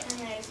chocolate, and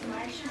there's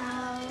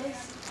marshmallows,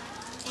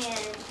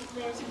 and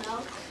there's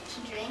milk to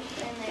drink,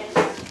 and there's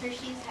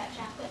Hershey's hot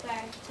chocolate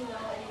bar to go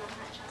in the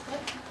hot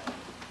chocolate.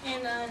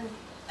 And on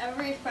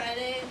every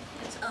Friday,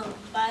 it's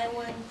buy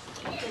one,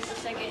 get the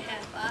second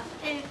half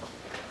off day.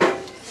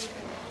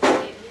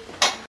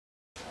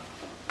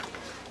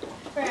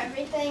 For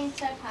everything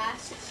to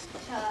cost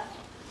to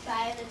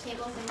buy the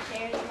tables and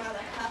chairs and all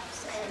the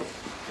cups and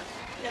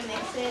the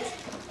mixes,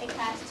 it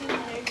costs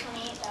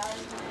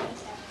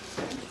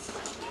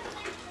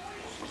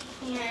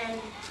 $228.97.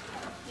 And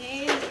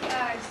these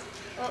are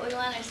what we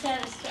want our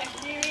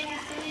satisfactory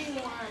ratings to be. We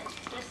want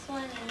this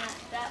one and not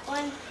that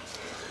one.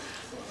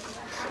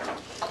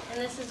 And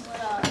this is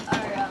what our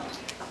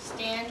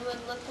stand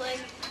would look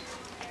like.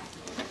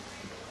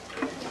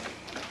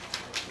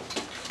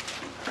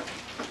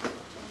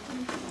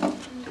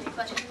 Any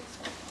questions?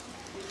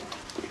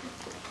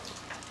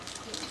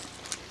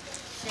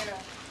 Sarah.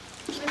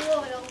 When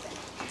will it open?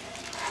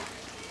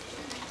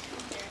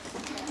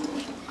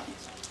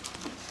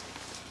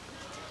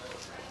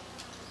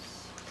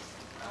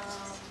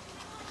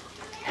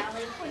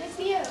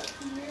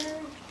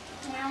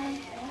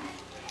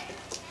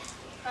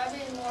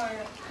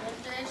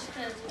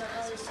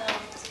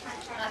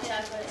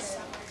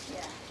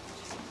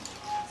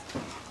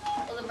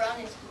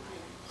 done, it's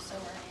complete. So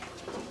we're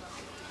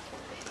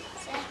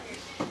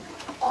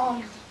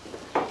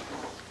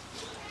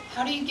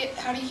How do you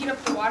heat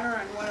up the water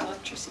on what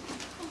electricity?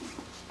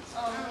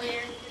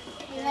 We're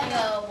getting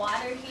a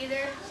water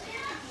heater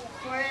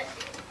for it,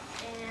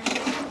 and the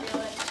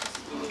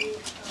electricity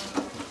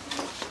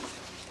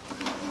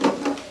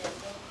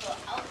local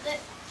outlet.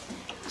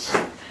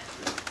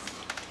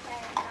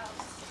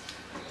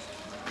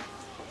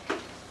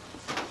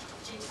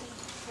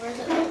 Where's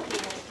it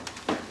located?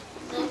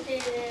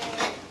 Located.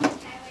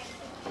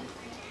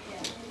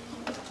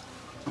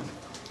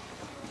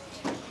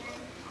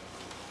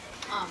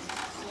 How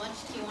much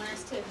do you want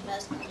us to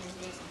invest in your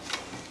business?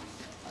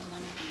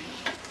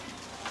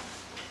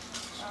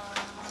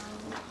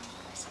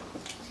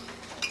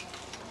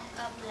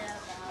 Probably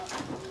about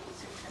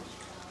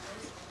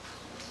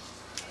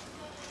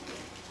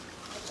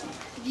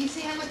 $600. Do you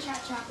see how much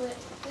hot chocolate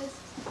is?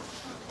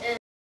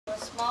 A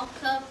small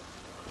cup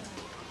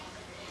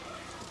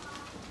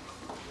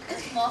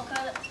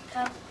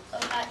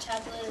of hot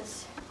chocolate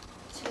is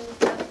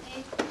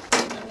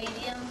 $2.50. A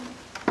medium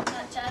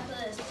hot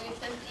chocolate is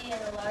 $3.50,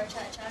 and a large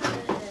hot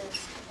chocolate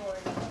is $4.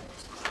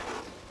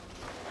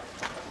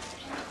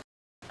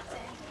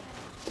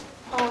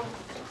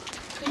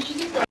 Could you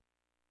get the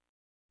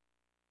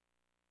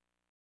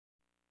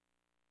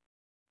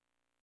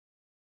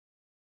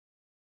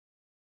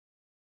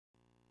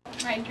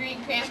My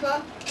great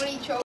grandpa, when he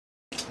choked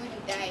food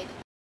and died.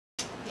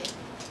 Okay.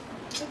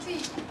 Let's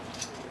see.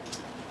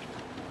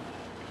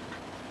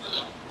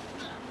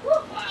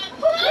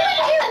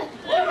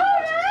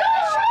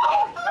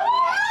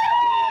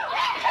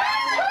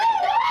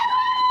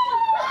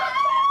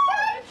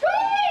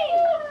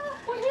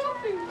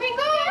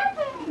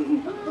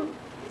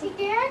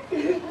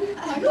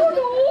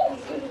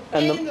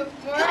 And And the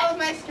moral of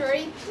my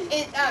story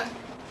is,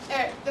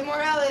 the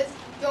moral is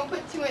don't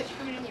put too much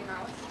food in your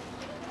mouth,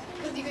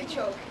 because you could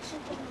choke.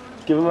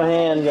 give him a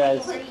hand,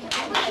 guys.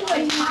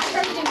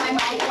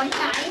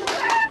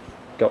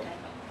 Go.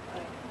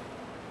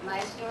 My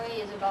story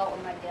is about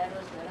when my dad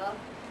was little,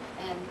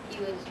 and he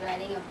was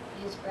riding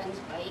his friend's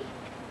bike,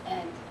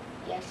 and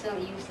he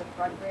accidentally used the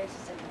front brakes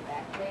instead of the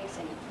back brakes,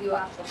 and he flew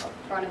off the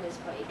front of his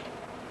bike.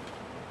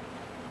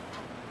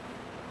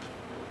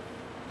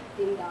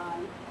 Ding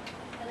dong.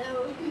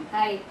 Hello.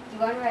 Hi, do you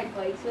want to ride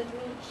bikes with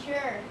me?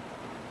 Sure.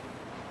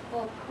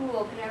 Well,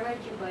 cool. Can I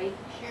ride your bike?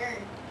 Sure.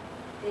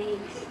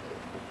 Thanks.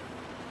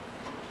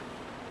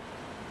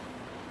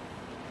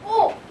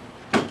 Oh!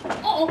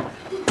 Oh!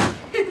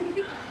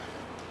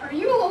 Are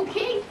you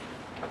okay?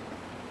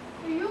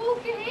 Are you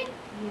okay?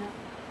 Yeah.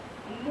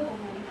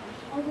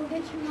 I'll go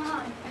get your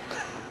mom.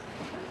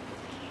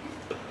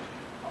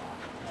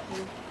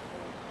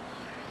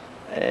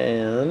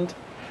 And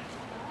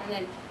And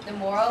then the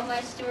moral of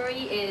my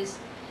story is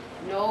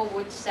know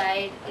which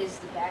side is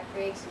the back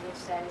brakes and which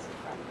side is the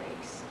front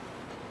brakes.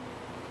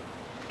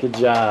 good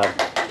job.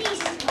 This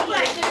is a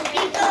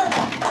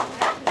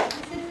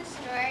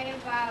story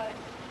about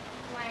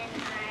when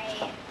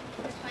I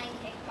was playing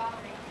kickball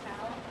and I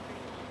fell.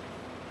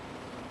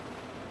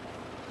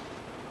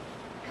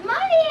 Come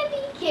on,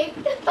 Andy, kick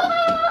the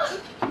ball!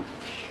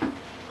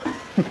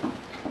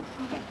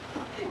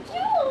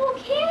 You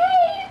okay?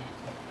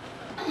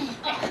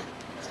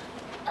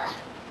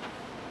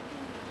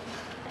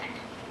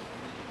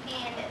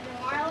 And the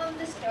moral of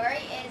the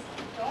story is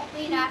don't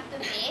lead off the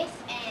base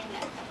and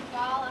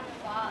fall on the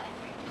ball and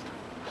hurt yourself.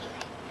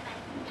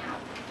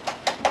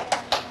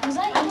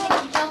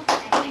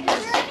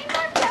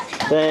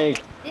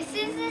 Thanks. This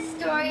is the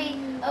story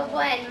of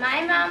when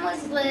my mom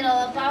was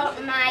little,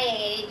 about my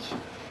age.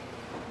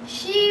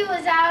 She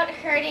was out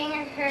herding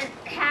her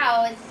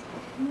cows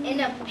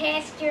in a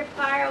pasture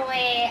far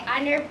away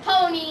on her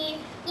pony,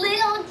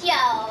 Little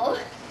Joe.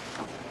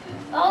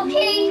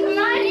 Okay, come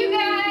on, you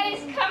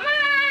guys, come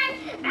on!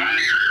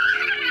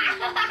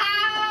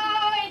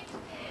 Ouch!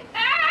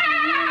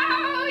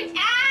 Ouch!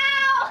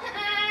 Ow!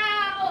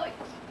 Ouch!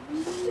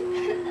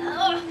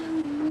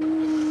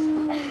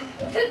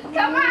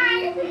 Come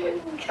on!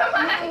 Come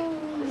on!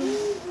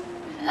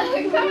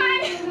 Come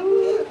on!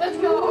 Let's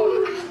go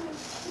home.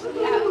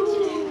 Ouch.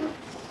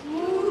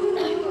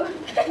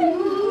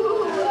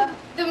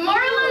 The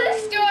moral of the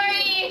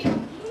story,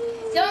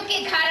 don't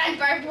get caught on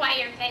barbed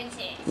wire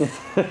fences.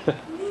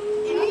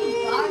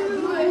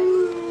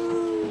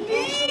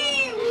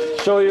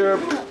 Show your.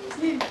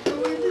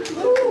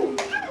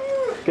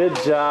 Good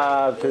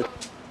job.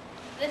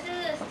 This is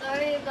a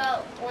story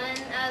about when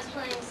I was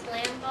playing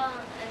slam ball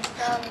and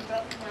fell and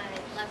broke my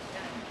left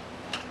arm.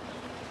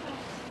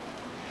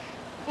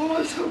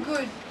 Oh, so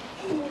good.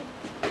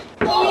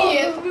 Oh,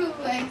 yeah.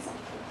 Thanks.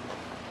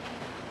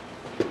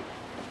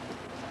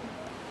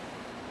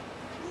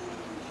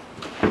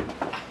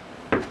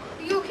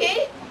 You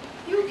okay?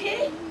 You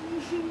okay?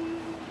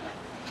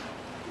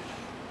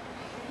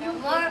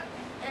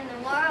 And the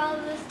moral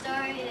of the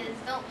story is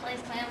don't play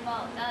slam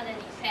ball without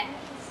any pads.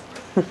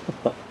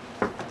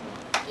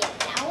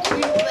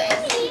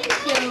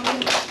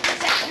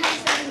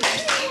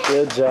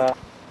 Good job.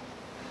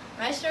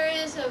 My story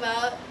is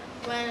about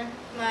when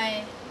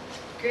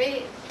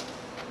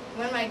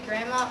my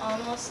grandma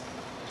almost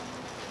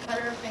cut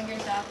her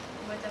fingers off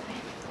with a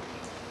pan.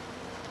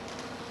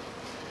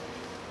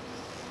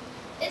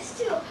 It's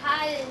too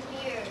hot in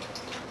here.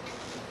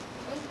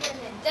 I'm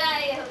gonna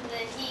die of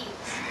the heat.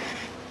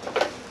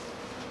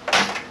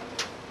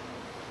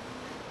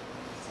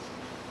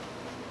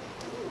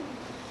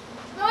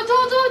 No,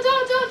 don't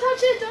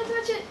touch it, don't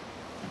touch it.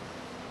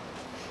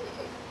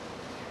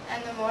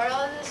 And the moral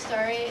of the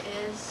story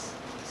is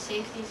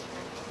safety's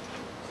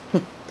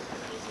first.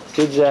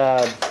 Good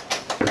job.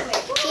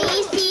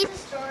 Casey's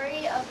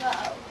story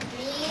about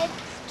me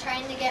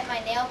trying to get my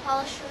nail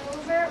polish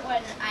remover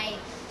when I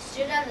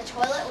stood on the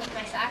toilet with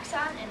my socks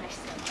on and I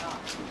slipped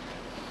off.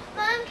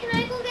 Mom, can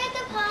I go get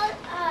the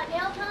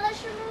nail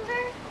polish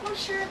remover? Oh,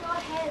 sure, go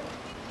ahead.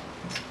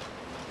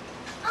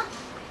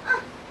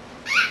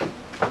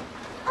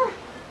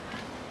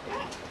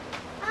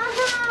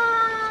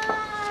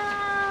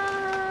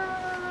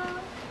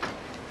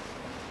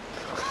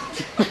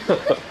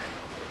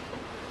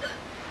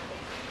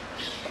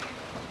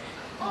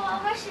 Oh,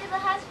 I'll rush to the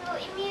hospital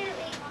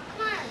immediately.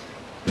 Come on.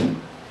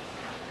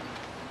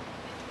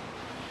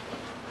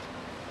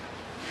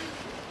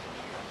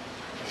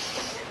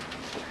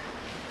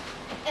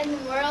 And the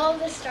moral of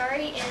the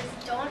story is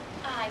don't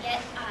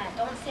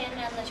stand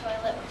on the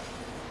toilet with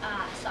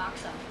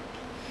socks on.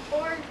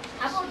 Or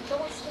how about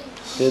don't sleep?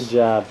 Good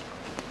job.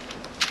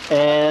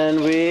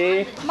 And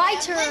we. My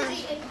turn.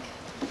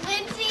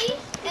 Lindsay,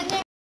 and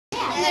then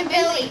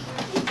Billy.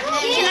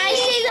 Can I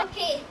say that?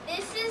 Okay,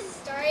 this is a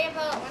story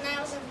about when I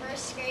was in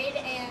first grade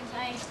and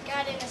I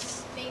got in a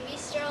baby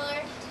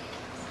stroller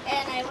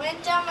and I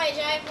went down my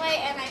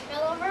driveway and I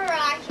fell over a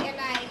rock and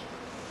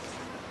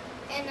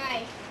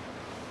I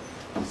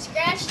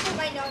scratched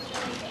my nose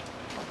really bad.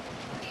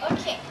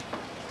 Okay.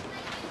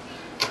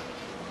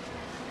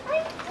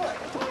 I'm bored.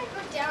 I want to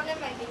go down in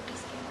my baby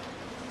stroller.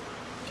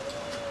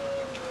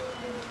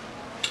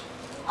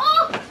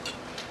 Oh!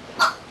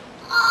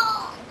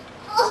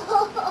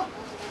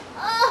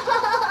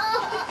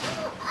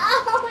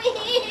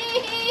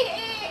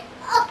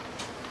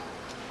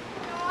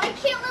 No, I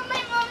can't let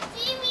my mom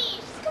see me.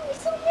 She's gonna be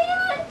so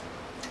mad.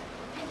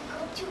 I go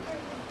to her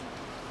room.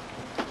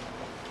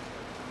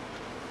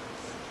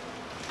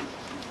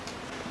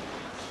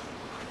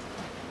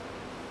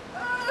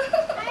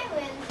 Hi,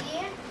 Lindsay.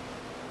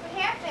 What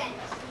happened?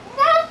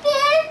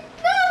 Nothing.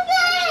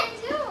 Nothing. What did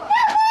you do?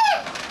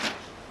 Nothing.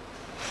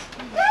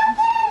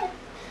 Nothing.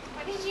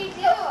 What did you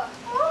do?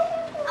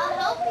 I'll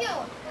help you.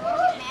 Was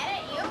she mad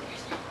at you?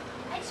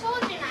 I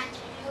told you not to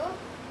do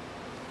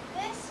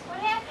this. What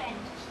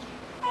happened?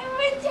 I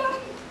went down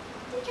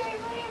the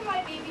driveway in my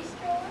baby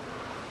stroller.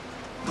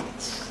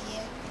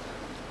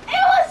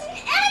 It was an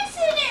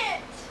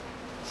accident!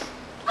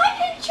 I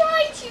didn't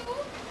try to.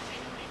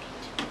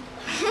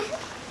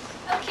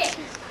 Okay,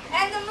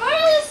 and the moral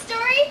of the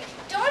story,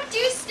 don't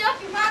do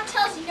stuff your mom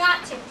tells you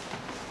not to.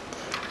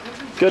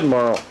 Good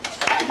moral.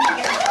 This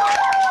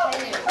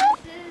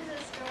is a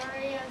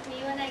story of me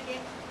when I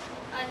get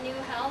a new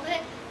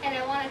helmet and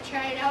I want to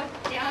try it out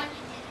down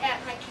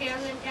at my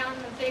cabin down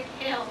the big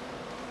hill.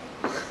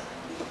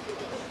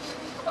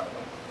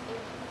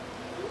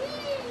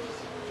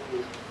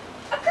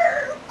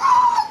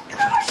 Oh,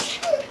 gosh!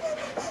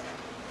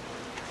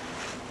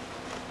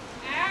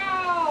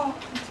 Ow!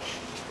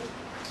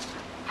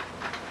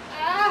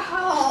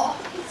 Ow!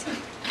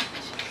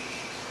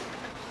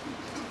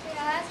 Yeah,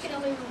 that's gonna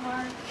leave a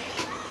mark.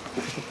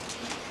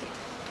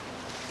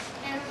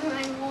 And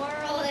my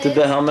moral is... Did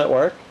the helmet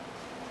work?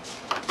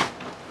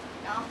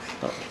 No.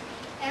 Oh.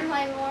 And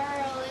my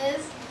moral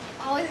is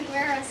always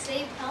wear a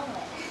safe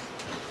helmet.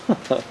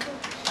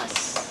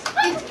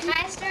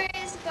 My story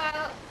is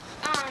about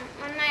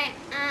when my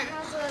aunt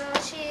was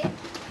little, she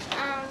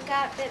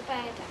got bit by a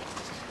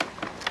dinosaur.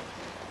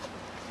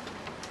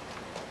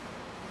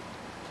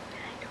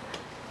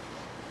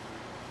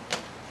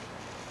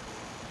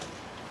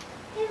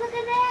 Hey, look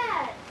at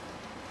that!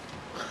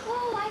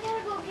 Oh, I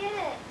gotta go get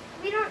it.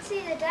 We don't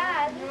see the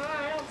dog. No,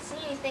 I don't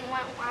see anything.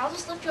 I'll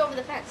just lift you over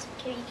the fence.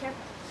 Okay, you can.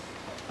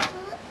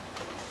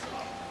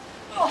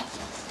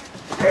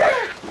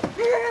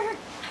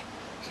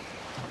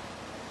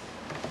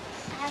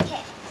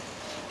 Okay.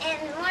 And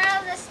the moral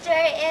of the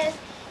story is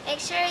make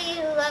sure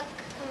you look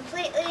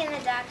completely in the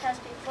doghouse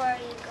before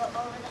you go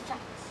over the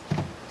fence.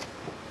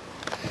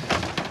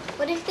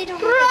 What if they don't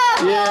have a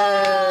dog?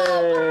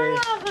 Yay!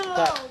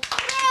 Bravo!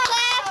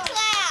 Clap,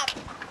 clap!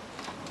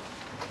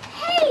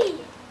 Hey!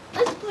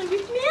 Let's play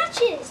with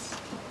matches!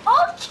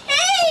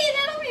 Okay,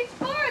 that'll be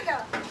fun.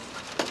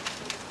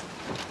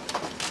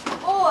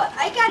 Oh,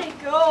 I gotta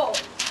go.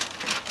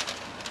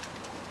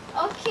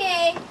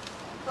 Okay.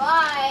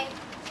 Bye.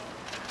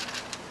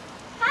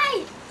 Hi.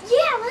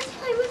 Yeah, let's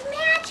play with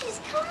matches.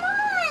 Come on.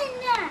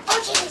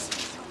 Okay, this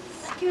is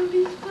gonna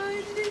be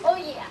fun. Oh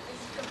yeah, this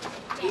is gonna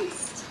be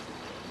best.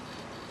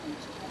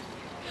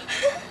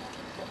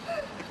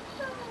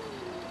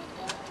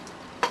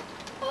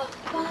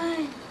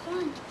 Fun,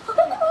 fun.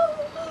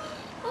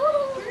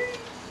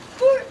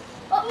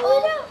 Oh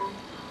no.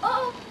 Oh.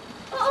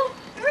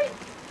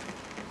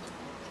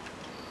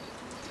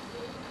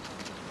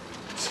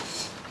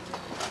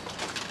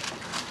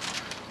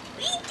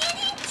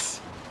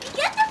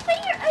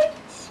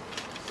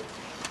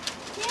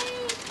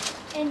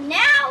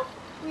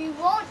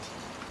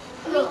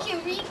 can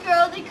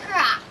regrow the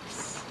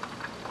crops,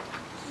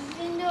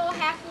 even though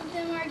half of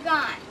them are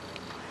gone.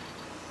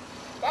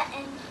 That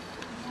end.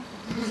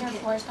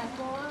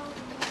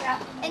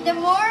 And the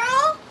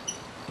moral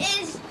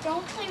is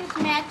don't play with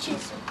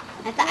matches.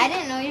 I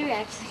didn't know you were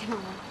actually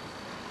going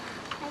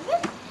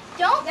to.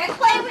 Don't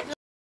play with.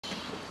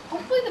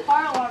 Hopefully the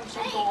fire alarm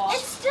should go off.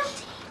 It's still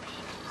taping.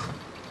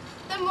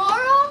 The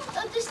moral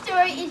of the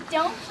story is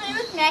don't play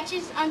with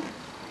matches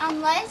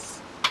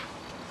unless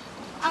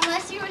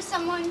you are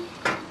someone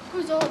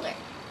who's older.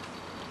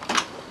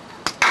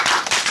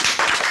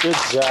 Good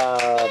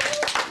job.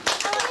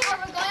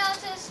 We're going out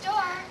to the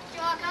store. Do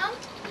you want to come?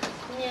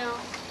 No.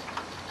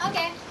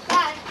 Okay,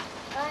 bye.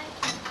 Bye.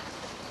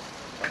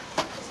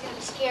 It's going to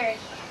be scary.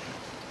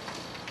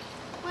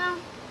 Well,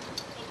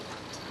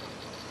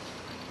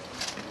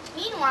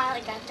 meanwhile,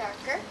 it got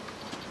darker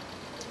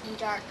and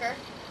darker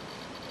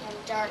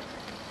and darker.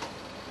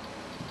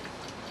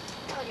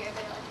 Oh dear, I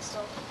better light the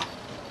stove.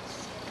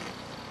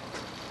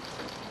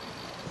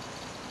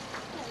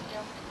 There we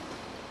go.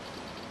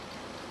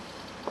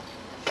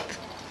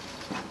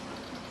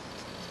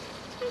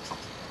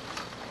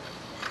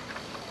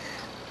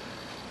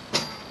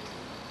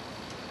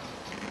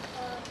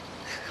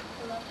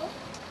 Hello?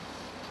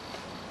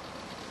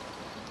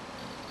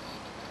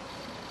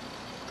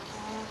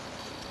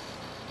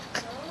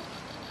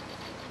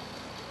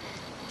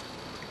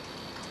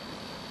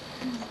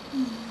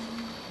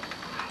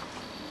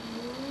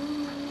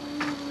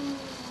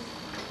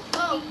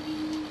 Oh.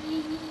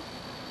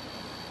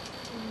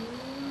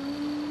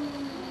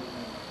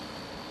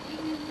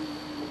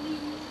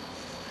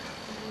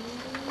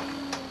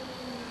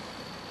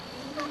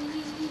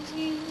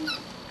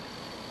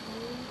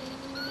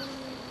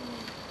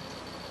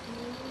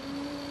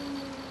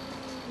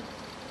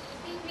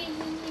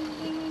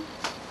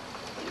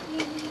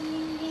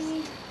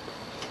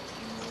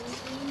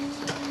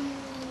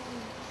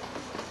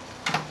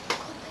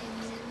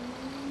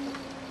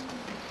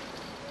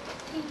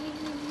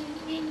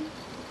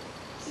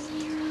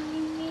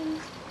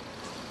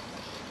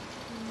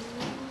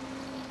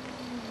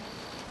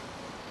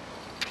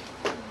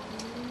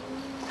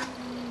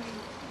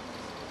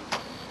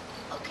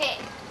 Okay,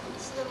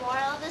 so the moral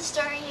of the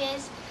story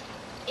is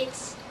it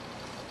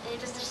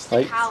was just a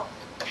Lights. cow.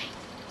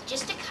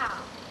 Just a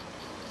cow.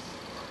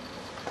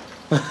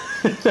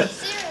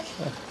 Serious.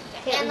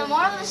 And the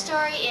moral of the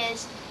story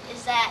is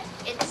that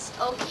it's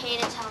okay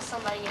to tell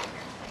somebody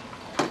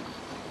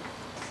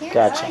you're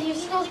Gotcha. You're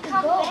supposed to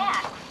come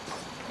back.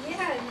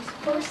 Yeah, you're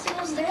supposed to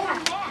come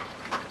back.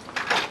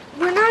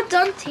 We're not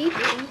done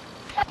taping.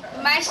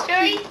 My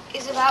story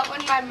is about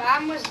when my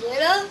mom was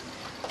little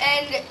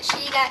and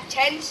she got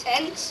 10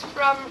 cents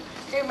from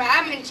her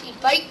mom and she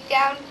biked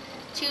down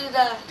to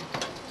the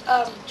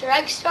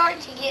drugstore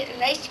to get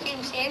an ice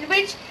cream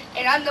sandwich,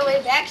 and on the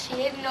way back she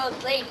hit an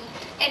old lady.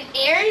 And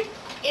Aaron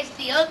is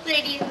the old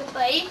lady in the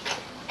play,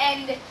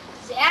 and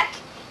Zach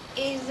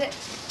is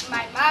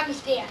my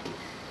mom's dad.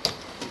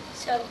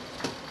 So,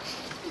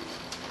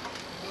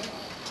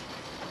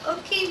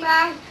 okay,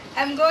 Mom,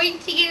 I'm going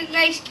to get an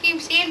ice cream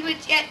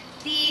sandwich at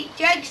the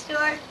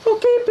drugstore.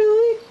 Okay,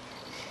 Billy.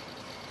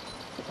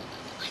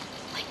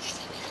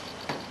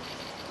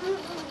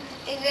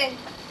 And then,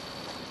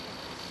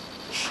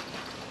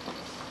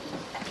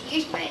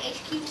 here's my ice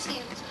cream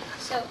sandwich.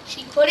 So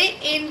she put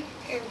it in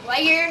her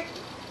wire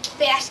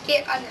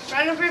basket on the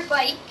front of her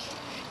bike,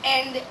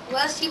 and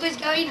while she was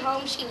going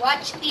home, she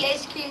watched the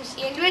ice cream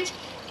sandwich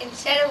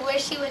instead of where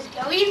she was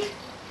going.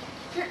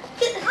 And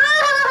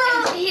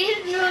she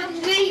hit an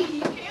old lady.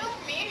 Help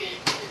me.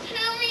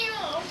 Help me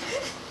up.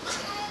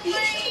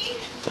 Please.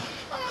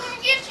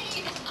 Get me.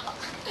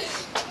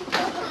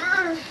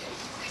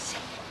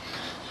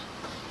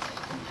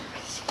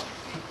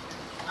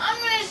 I'm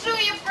gonna sue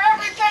you for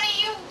every penny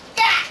you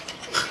got.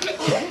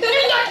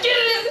 You're not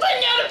getting this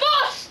thing out of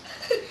us!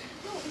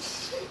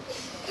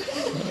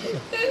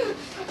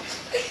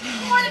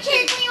 You wanna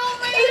take me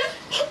over here?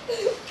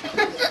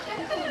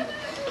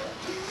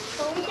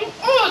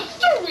 Oh,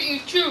 so are you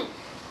too.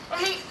 I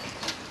mean,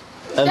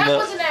 And that the-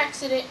 was an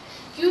accident.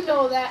 You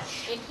know that.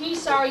 And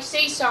he's sorry,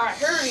 say sorry.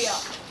 Hurry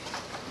up.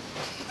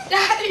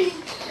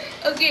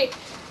 Okay,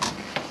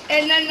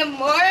 and then the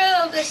moral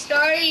of the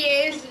story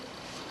is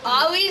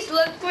always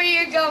look where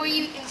you're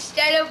going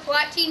instead of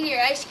watching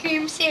your ice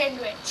cream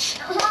sandwich.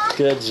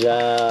 Good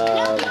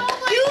job.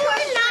 You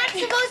were not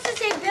supposed to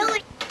say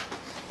Billy.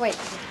 Wait.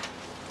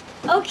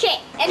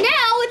 Okay, and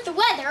now with the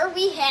weather,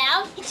 we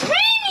have. It's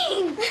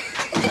raining!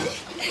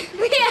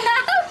 We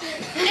have.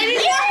 And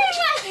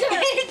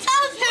it's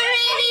also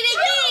raining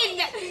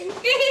again!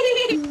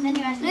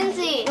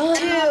 Lindsay. 2,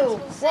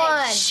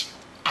 1.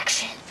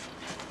 Action.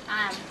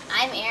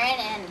 I'm Aaron,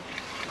 and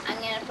I'm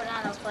gonna put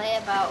on a play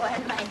about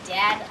when my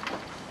dad,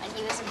 when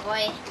he was a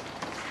boy.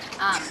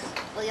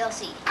 Well, you'll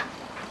see.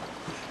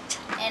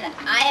 And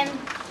I am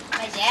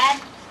my dad.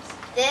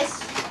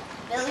 This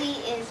Billy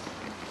is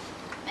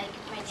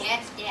my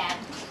dad's dad,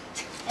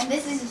 and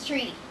this is a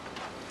tree.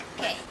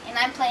 Okay, and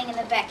I'm playing in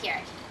the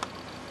backyard.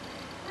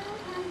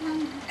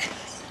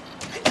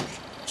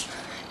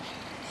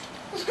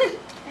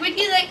 Would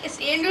you like a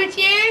sandwich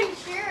here?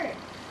 Sure.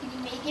 Can you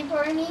make it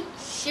for me?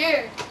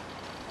 Sure.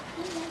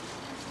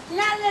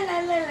 La la la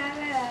la la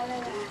la la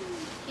la.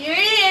 Here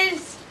it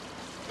is.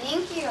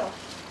 Thank you.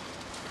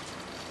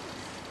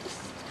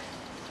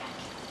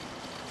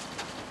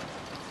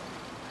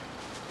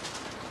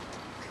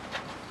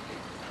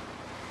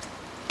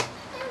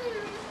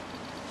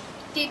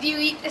 Did you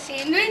eat the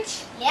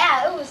sandwich?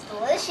 Yeah, it was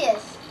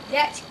delicious.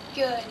 That's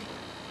good.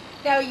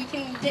 Now you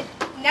can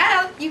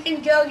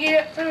go get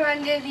it from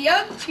under the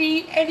oak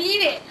tree and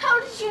eat it. How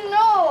did you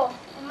know?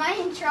 Am I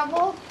in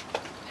trouble?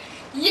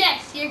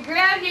 Yes, you're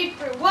grounded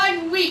for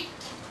 1 week.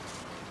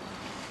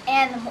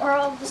 And the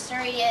moral of the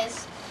story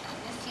is,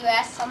 if you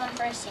ask someone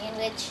for a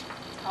sandwich,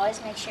 always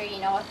make sure you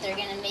know what they're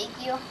going to make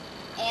you.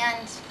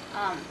 And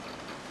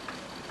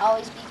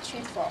always be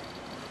truthful.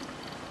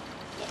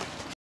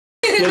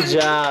 Good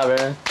job,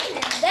 Aaron.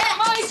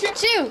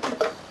 That's 2,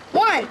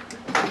 1,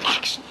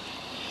 action.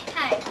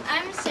 Hi,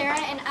 I'm Sarah,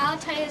 and I'll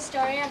tell you a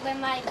story of when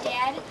my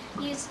dad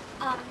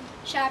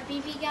shot a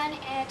BB gun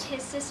at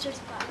his sister's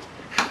butt.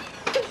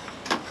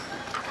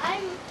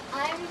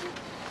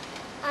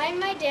 I'm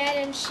my dad,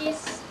 and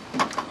she's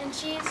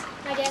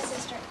my dad's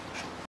sister.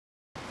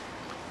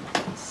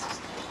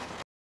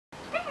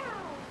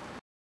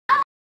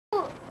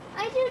 Oh,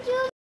 I do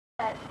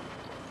that.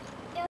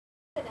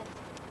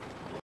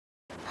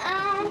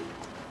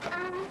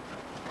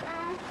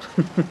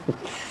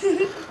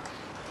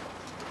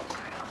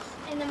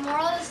 And the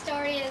moral of the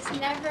story is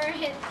never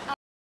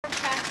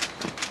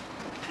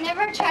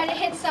try to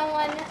hit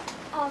someone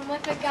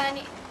with a gun,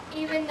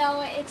 even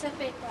though it's a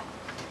fake one.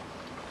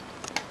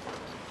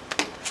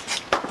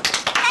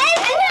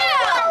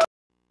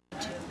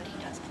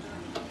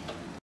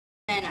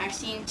 And our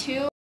scene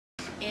 2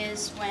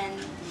 is when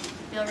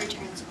Bill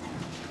returns home.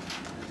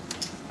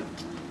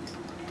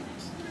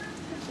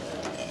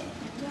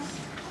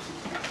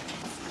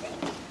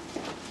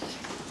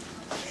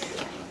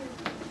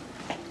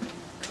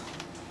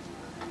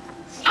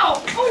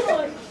 Oh, oh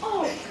Lord.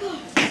 Oh, God.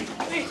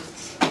 Wait.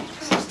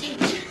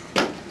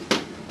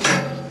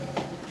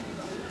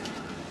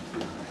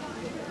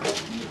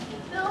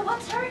 Bill,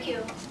 what's hurt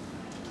you?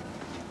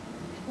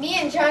 Me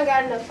and John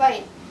got in a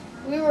fight.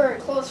 We were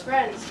close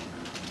friends.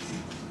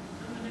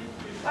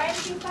 Why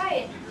did you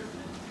fight?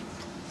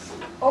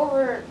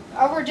 Over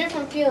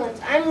different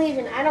feelings. I'm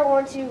leaving. I don't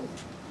want to,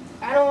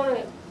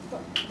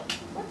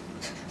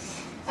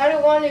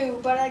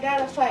 but I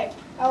gotta fight.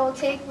 I will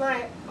take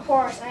my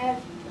horse. I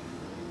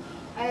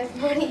have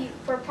money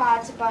for Pa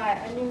to buy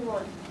a new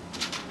one.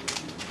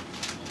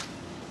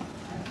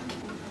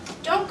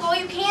 Don't go,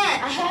 you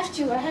can't. I have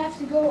to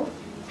go.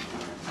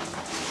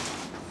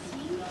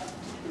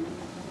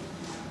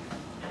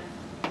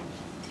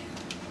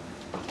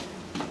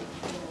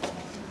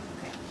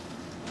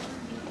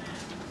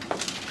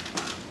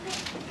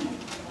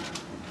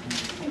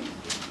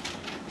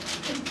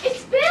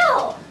 It's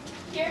Bill!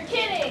 You're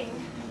kidding.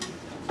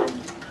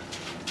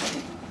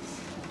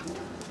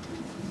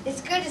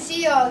 It's good to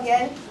see you all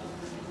again.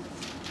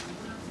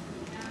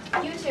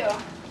 You too.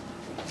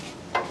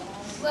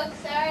 Look,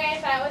 sorry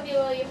I fought with you.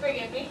 Will you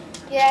forgive me?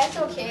 Yeah, it's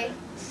okay.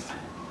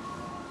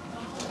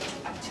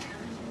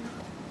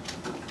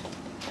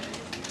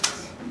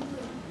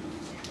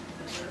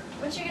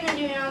 What you gonna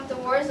do now that the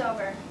war's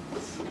over?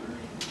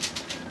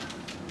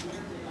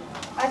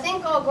 I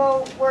think I'll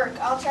go work.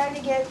 I'll try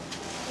to get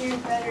you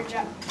some better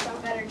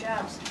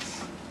jobs.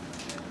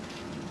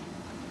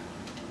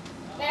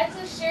 That's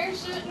a sure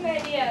shooting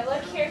idea.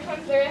 Look, here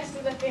comes the rest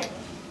of the family.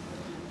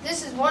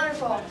 This is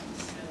wonderful.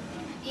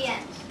 The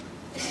end.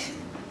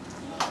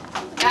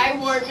 Guy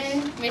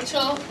Wortman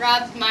Mitchell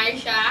robbed my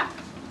shop.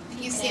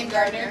 He's Sam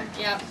Gardner.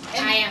 Yep,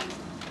 And- I am.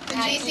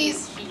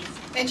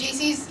 And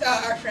JC's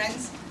our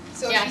friends.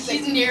 So Yeah, she's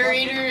she's like,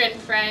 narrator and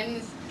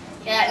friends.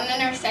 Yeah, and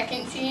then our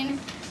second scene,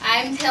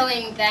 I'm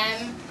telling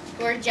them,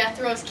 who are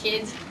Jethro's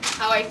kids,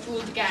 how I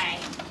fooled Guy.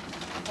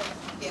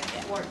 Yeah.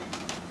 Wortman.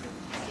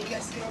 You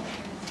guys go over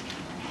here.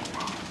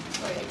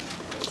 Oh yeah.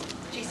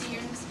 JC,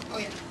 you're in this? Oh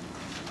yeah.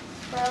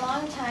 For a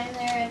long time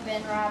there had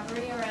been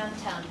robbery around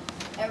town.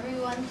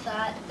 Everyone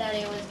thought that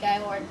it was Guy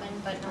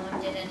Wortman, but no one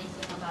did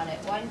anything about it.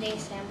 One day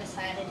Sam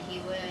decided he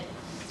would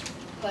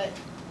put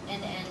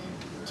an end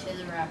to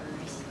the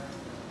robberies.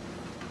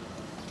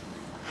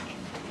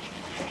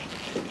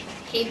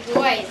 Hey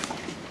boys,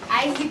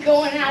 I's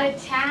going out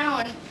of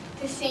town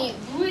to St.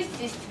 Louis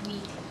this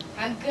week.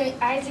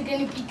 I's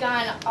gonna be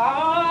gone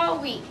all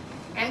week.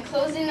 I'm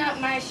closing up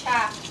my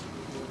shop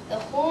the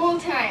whole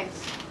time.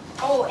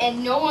 Oh,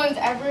 and no one's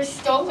ever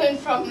stolen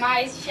from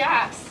my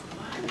shops.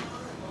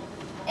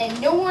 And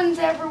no one's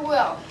ever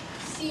will.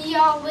 See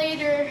y'all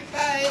later.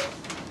 Bye.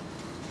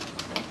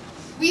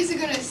 We's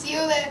gonna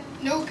seal that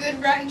no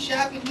good rotten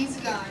shop and he's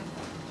gone.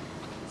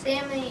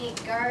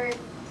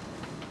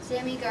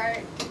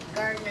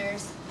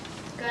 Gardner's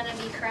gonna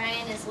be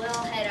crying his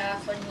little head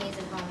off when he's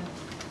at home.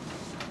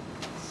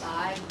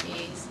 5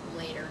 days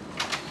later.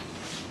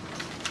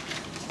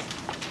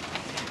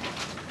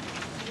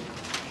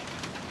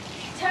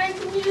 Time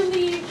for me to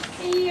leave.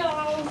 See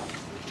y'all.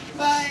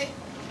 Bye.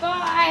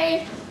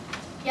 bye.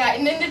 Yeah,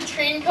 and then the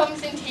train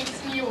comes and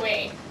takes me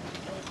away.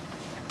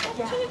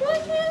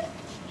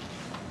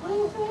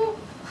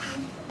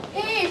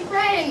 Hey,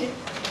 friend.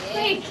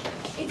 Quick,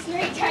 it's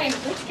nighttime.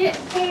 Let's get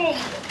home.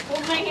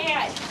 Hold my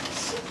hand.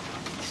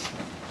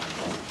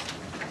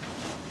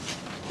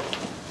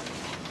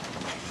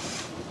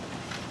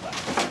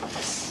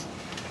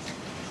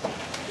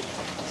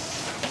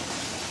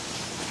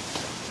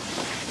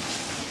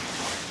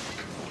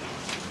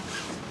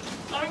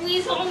 Are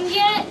we home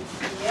yet?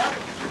 Yep.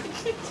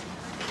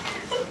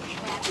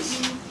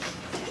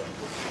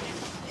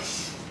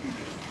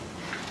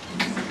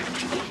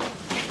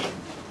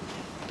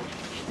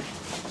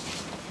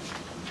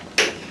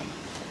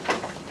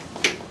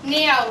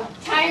 Now,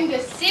 time to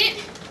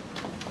sit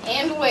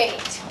and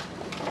wait.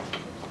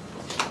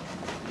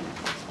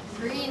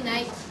 3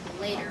 nights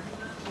later.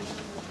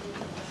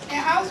 And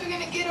how's we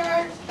gonna get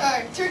our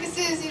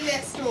turkises in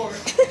that store?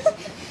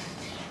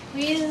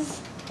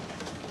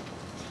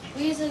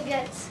 Weasel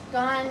gets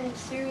gone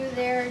through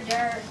their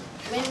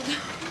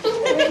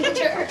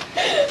winter.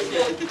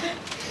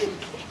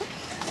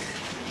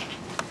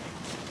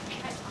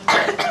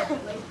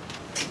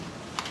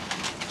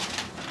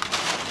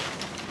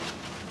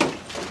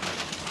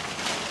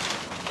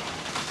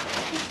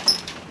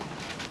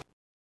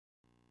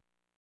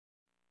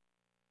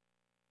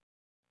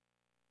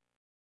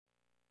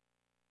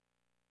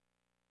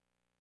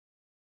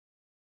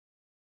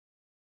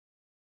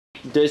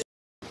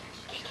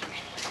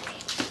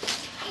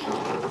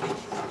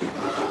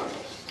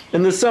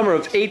 In the summer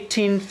of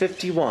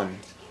 1851,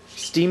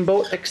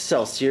 steamboat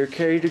Excelsior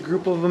carried a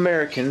group of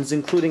Americans,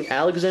 including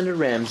Alexander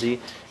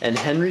Ramsey and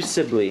Henry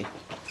Sibley,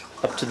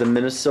 up to the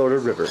Minnesota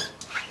River,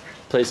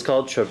 a place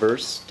called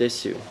Traverse des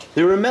Sioux.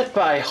 They were met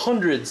by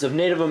hundreds of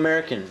Native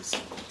Americans,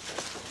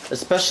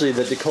 especially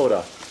the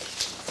Dakota.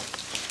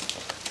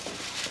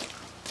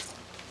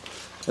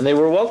 And they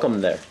were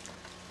welcomed there.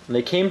 And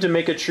they came to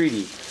make a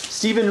treaty.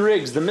 Stephen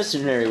Riggs, the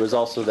missionary, was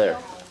also there.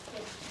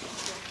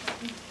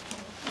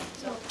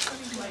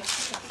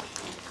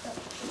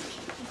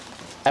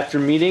 After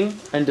meeting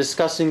and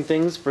discussing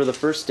things for the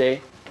first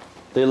day,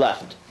 they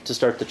left to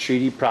start the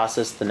treaty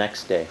process the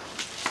next day.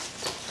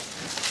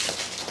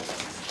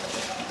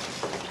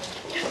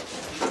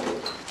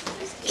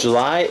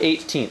 July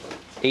 18th,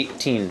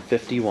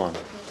 1851.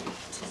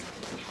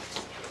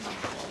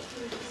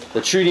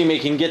 The treaty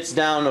making gets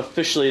down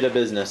officially to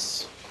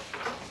business.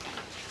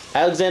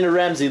 Alexander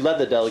Ramsey led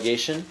the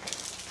delegation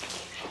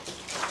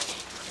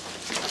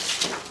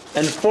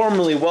and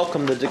formally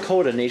welcomed the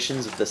Dakota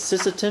nations of the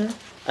Sisseton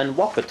and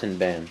Wahpeton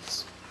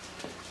bands.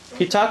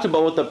 He talked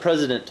about what the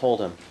president told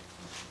him.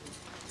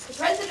 The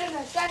president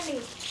has sent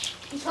me.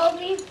 He told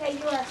me that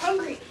you are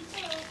hungry.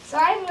 So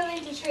I'm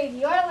willing to trade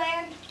your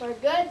land for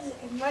goods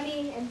and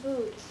money and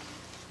food.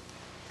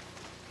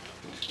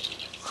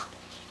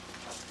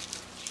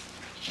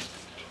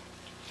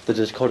 The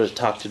Dakota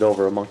talked it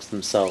over amongst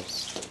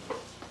themselves,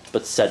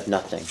 but said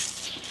nothing.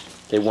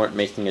 They weren't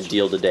making a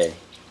deal today,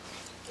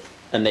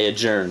 and they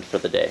adjourned for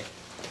the day.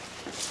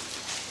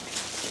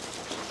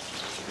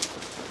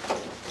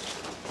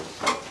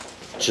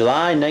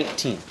 July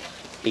 19th,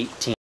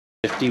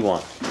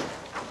 1851.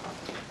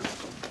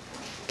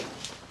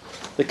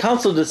 The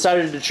council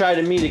decided to try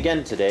to meet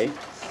again today.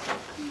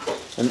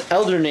 An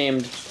elder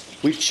named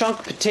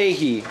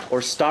Wichunkptehi,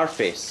 or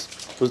Starface,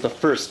 was the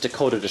first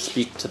Dakota to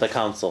speak to the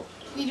council.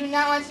 We do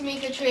not want to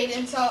make a trade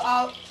until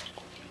all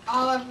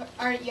of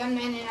our young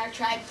men in our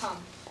tribe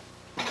come.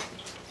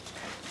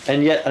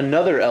 And yet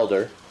another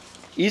elder,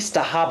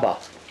 Istahaba,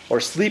 or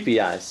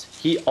Sleepy Eyes,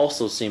 he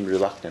also seemed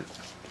reluctant.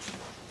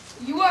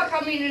 You are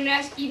coming and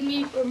asking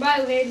me for my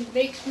land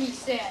makes me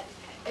sad.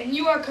 And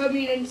you are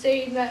coming and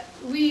saying that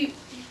we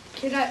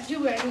cannot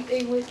do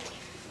anything with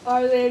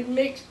our land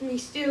makes me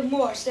still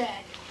more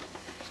sad.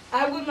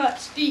 I will not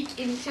speak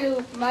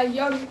until my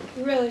young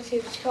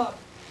relatives come.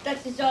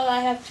 That is all I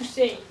have to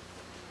say.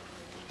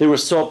 They were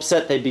so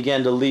upset they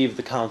began to leave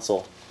the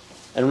council,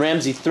 and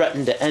Ramsey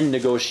threatened to end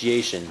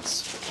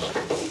negotiations.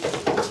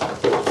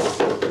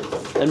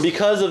 And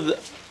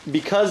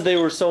because they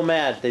were so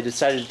mad, they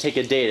decided to take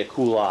a day to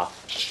cool off.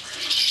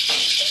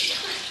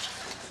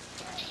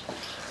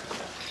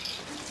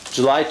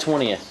 July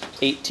 20th,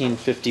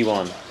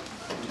 1851.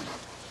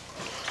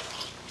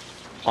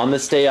 On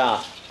this day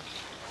off,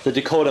 the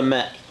Dakota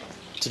met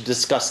to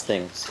discuss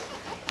things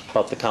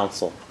about the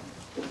council.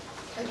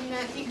 I do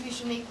not think we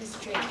should make this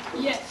trade.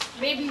 Yes,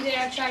 maybe they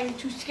are trying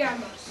to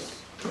scam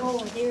us. No,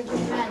 they're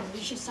good men.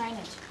 We should sign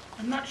it.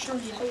 I'm not sure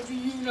yet. How do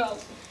you know?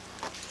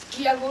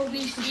 We have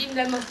only seen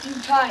them a few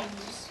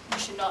times. We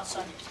should not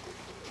sign it.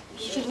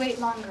 We should wait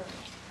longer.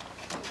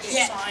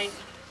 Yes. Sign.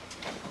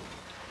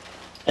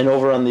 And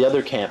over on the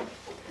other camp,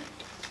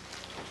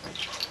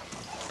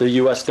 the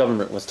U.S.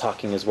 government was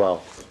talking as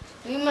well.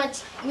 We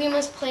must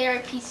play our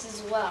piece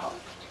as well.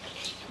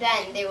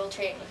 Then they will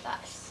trade with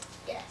us.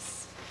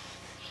 Yes.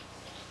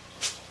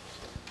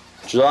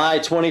 July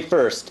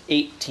 21st,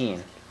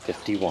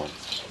 1851.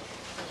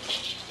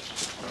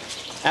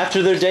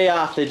 After their day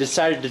off, they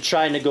decided to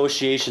try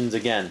negotiations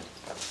again.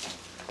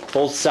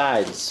 Both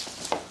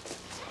sides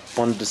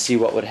wanted to see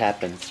what would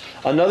happen.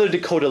 Another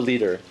Dakota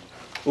leader,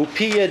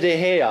 Upia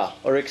Dehea,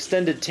 or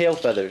Extended Tail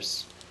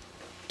Feathers,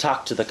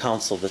 talked to the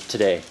council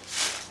today.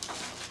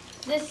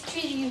 This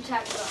treaty you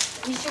talked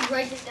about, we should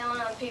write it down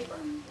on paper.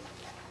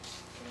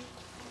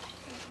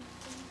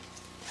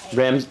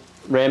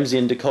 Ramsey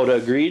and Dakota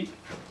agreed,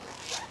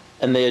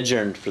 and they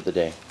adjourned for the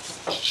day.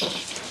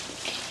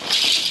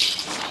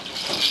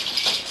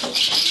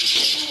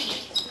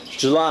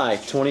 July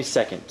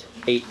 22nd,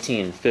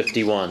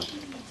 1851.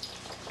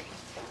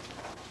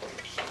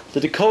 The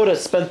Dakota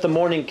spent the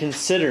morning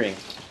considering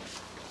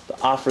the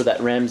offer that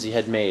Ramsey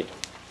had made.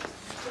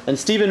 And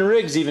Stephen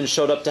Riggs even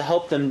showed up to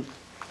help them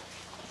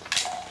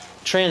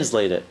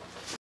translate it.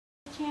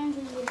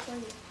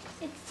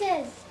 It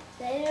says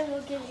that it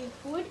will give you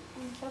food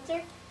and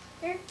shelter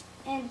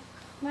and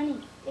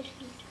money if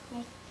you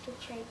make the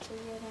trade for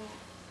you and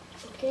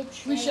good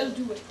trade. We shall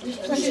do it.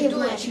 Plenty of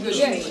money. We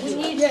need food.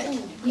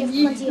 We have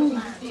plenty of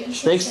money.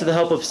 Thanks to the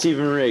help of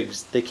Stephen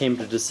Riggs, they came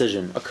to a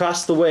decision.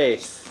 Across the way,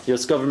 the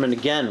U.S. government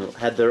again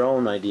had their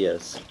own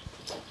ideas.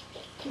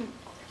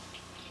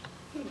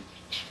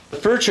 The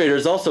fur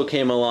traders also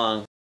came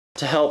along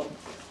to help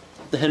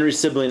the Henry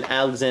Sibley and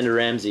Alexander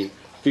Ramsey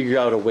figure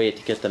out a way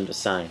to get them to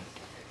sign.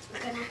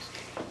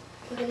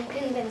 We're gonna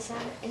pin them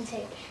and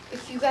say,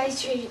 if you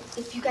guys do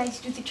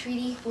the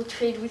treaty, we'll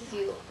trade with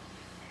you.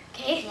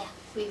 Okay? Yeah.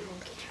 We will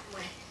get your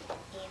money.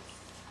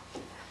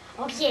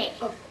 Okay.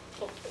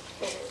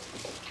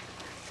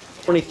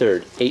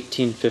 23rd,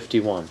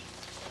 1851.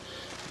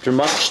 After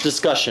much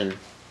discussion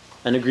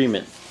and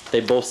agreement,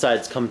 both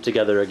sides come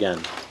together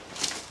again.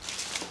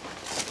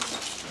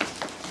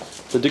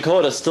 The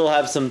Dakota still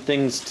have some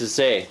things to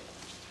say.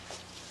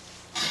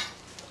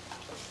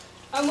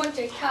 I want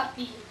a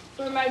copy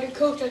for my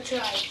Dakota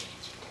tribe.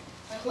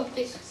 I hope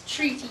this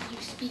treaty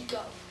you speak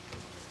of.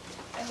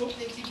 I hope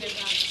they keep it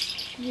honest.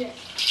 Yes,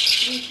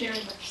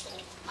 very much so.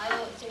 I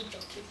don't think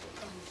they'll keep it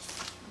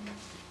promise.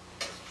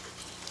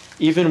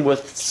 Even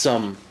with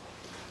some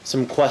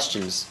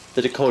questions,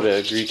 the Dakota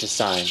agreed to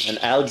sign, and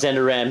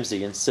Alexander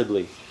Ramsey and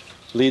Sibley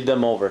lead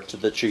them over to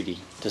the treaty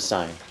to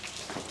sign.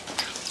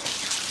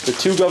 The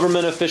two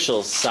government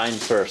officials signed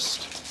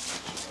first.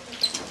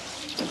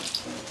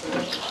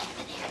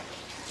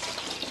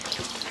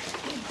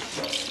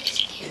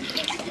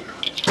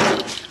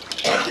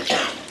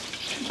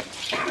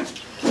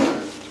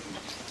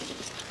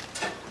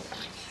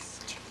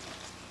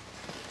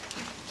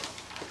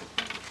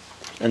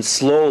 And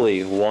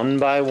slowly, one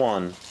by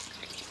one,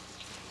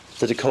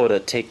 the Dakota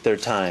take their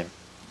time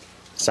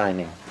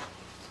signing,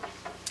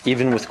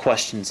 even with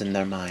questions in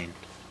their mind.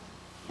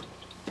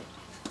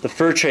 The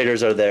fur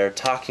traders are there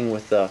talking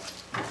with the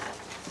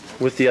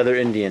other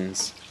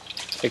Indians,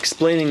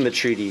 explaining the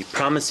treaty,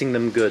 promising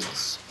them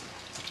goods.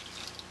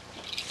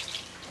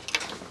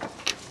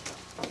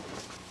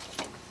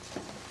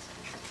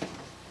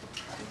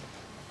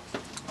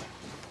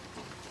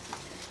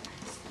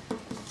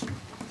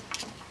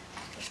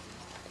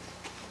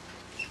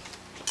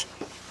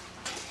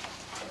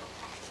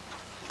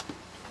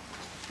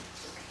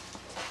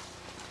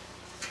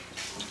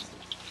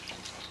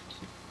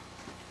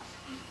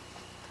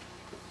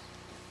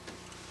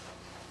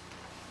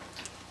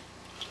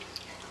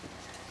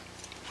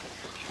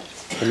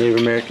 The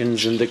Native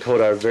Americans in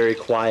Dakota are very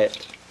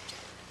quiet.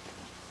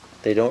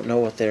 They don't know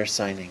what they're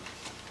signing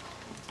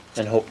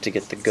and hope to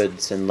get the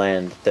goods and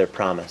land they're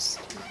promised.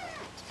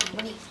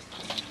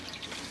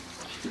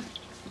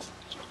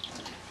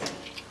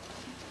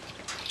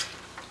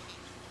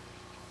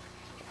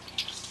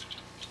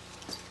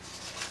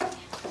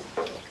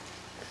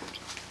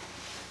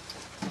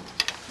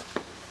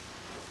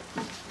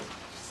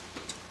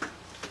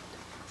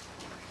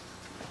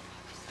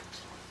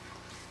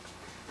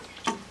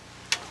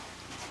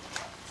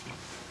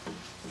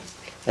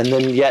 And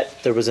then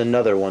yet there was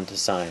another one to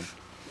sign,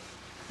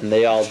 and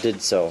they all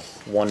did so,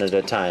 one at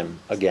a time,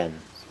 again.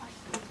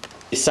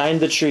 They signed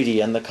the treaty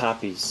and the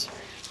copies,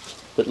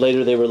 but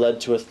later they were led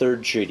to a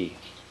third treaty,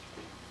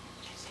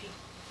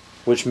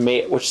 which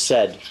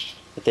said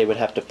that they would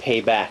have to pay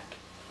back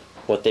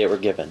what they were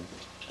given,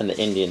 and the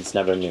Indians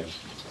never knew.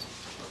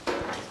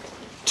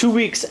 2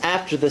 weeks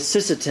after the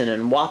Sisseton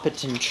and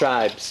Wahpeton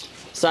tribes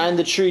signed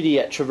the treaty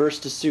at Traverse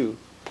des Sioux,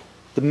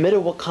 the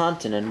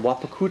Mdewakanton and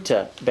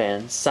Wapakuta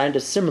bands signed a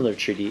similar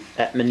treaty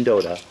at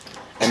Mendota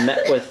and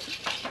met with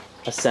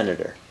a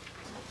senator.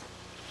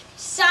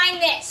 Sign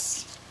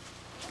this.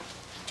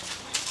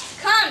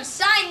 Come,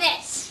 sign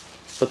this.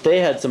 But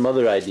they had some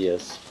other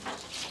ideas.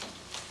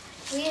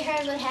 We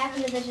heard what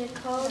happened to the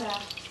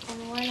Dakota,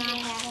 and we're not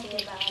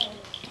happy about it.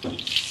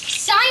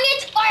 Sign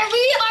it or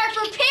we are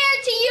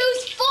prepared to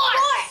use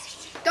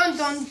force. Dun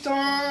dun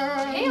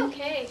dun.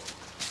 Okay.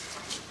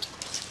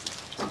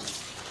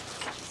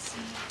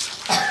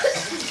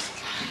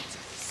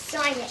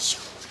 Sign it.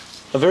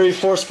 A very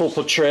forceful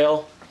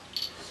portrayal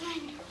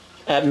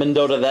at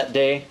Mendota that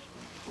day.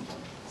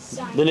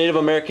 The Native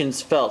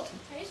Americans felt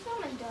How do you spell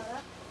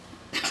Mendota?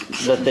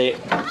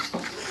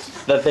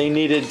 that they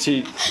needed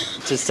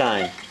to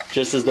sign,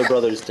 just as their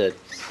brothers did.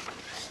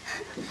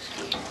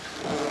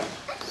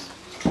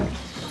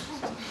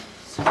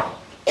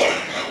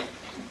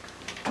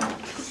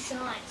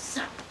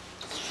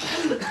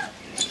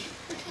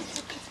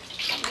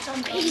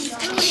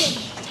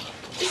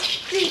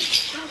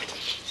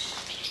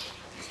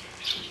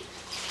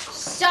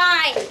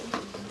 fine.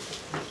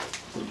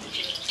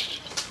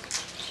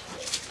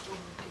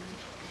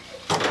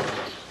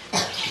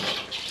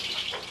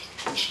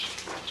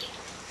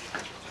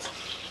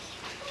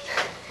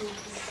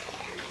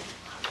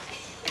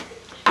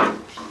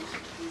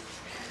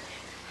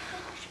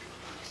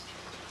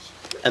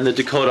 And the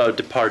Dakota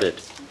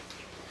departed.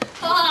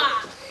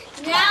 Ah,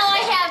 now I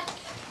have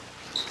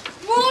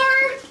more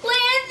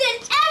land than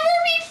ever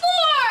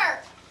before!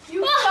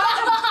 You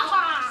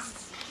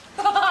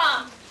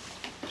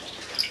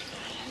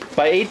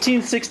By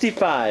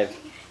 1865,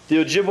 the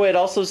Ojibwe had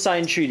also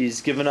signed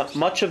treaties giving up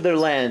much of their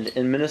land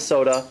in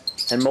Minnesota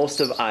and most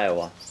of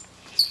Iowa.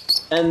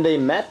 And they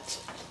met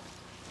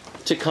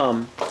to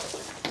come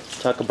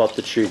talk about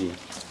the treaty.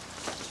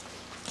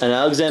 And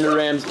Alexander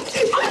Ramsey...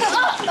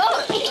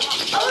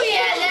 Oh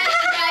yeah, that's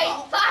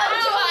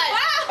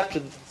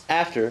right.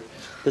 After,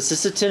 the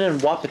Sisseton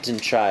and Wahpeton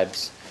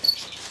tribes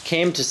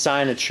came to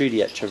sign a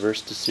treaty at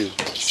Traverse des Sioux.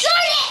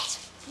 Sign it!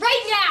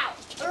 Right now!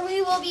 Or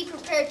we will be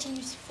prepared to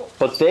use force.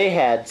 But they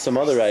had some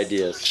other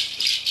ideas.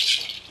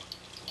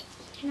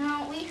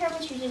 No, we heard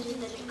what you did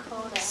with the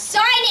Dakota.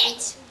 Sign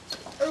it!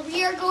 Or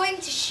we are going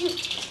to shoot.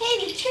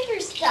 Hey, the trigger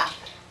stuff.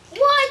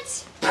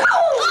 What?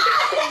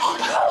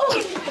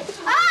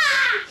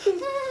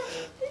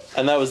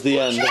 And that was the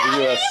end of the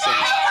U.S.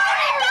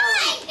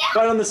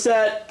 Right on the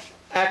set,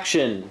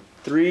 action.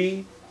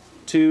 3,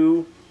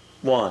 2,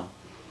 1.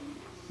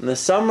 In the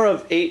summer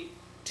of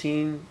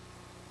 18...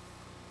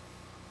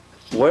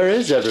 Where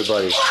is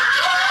everybody?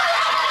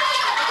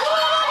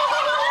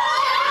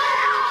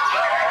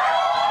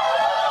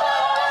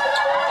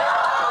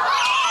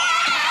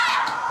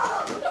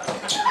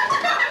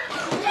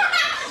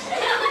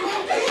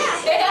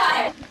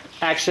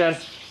 Action.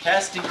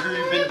 Casting crew,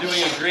 you've been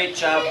doing a great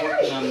job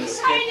working on this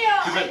skit.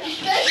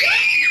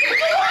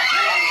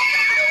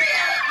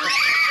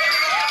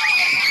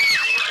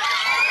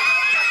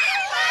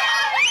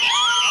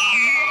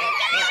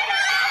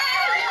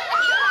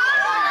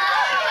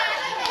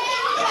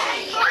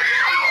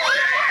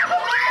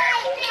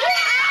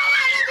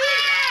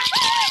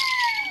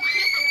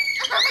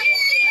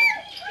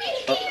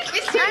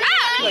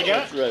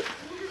 Right.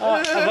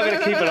 I'm not going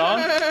to keep it on.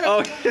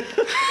 Oh.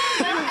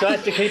 Do I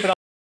have to keep it on?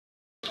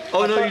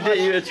 Oh no, you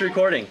did. It's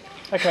recording.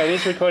 Okay, it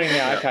is recording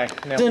now. Okay.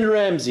 Now. Alexander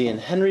Ramsey and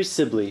Henry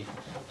Sibley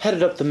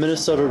headed up the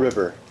Minnesota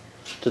River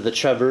to the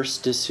Traverse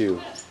des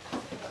Sioux.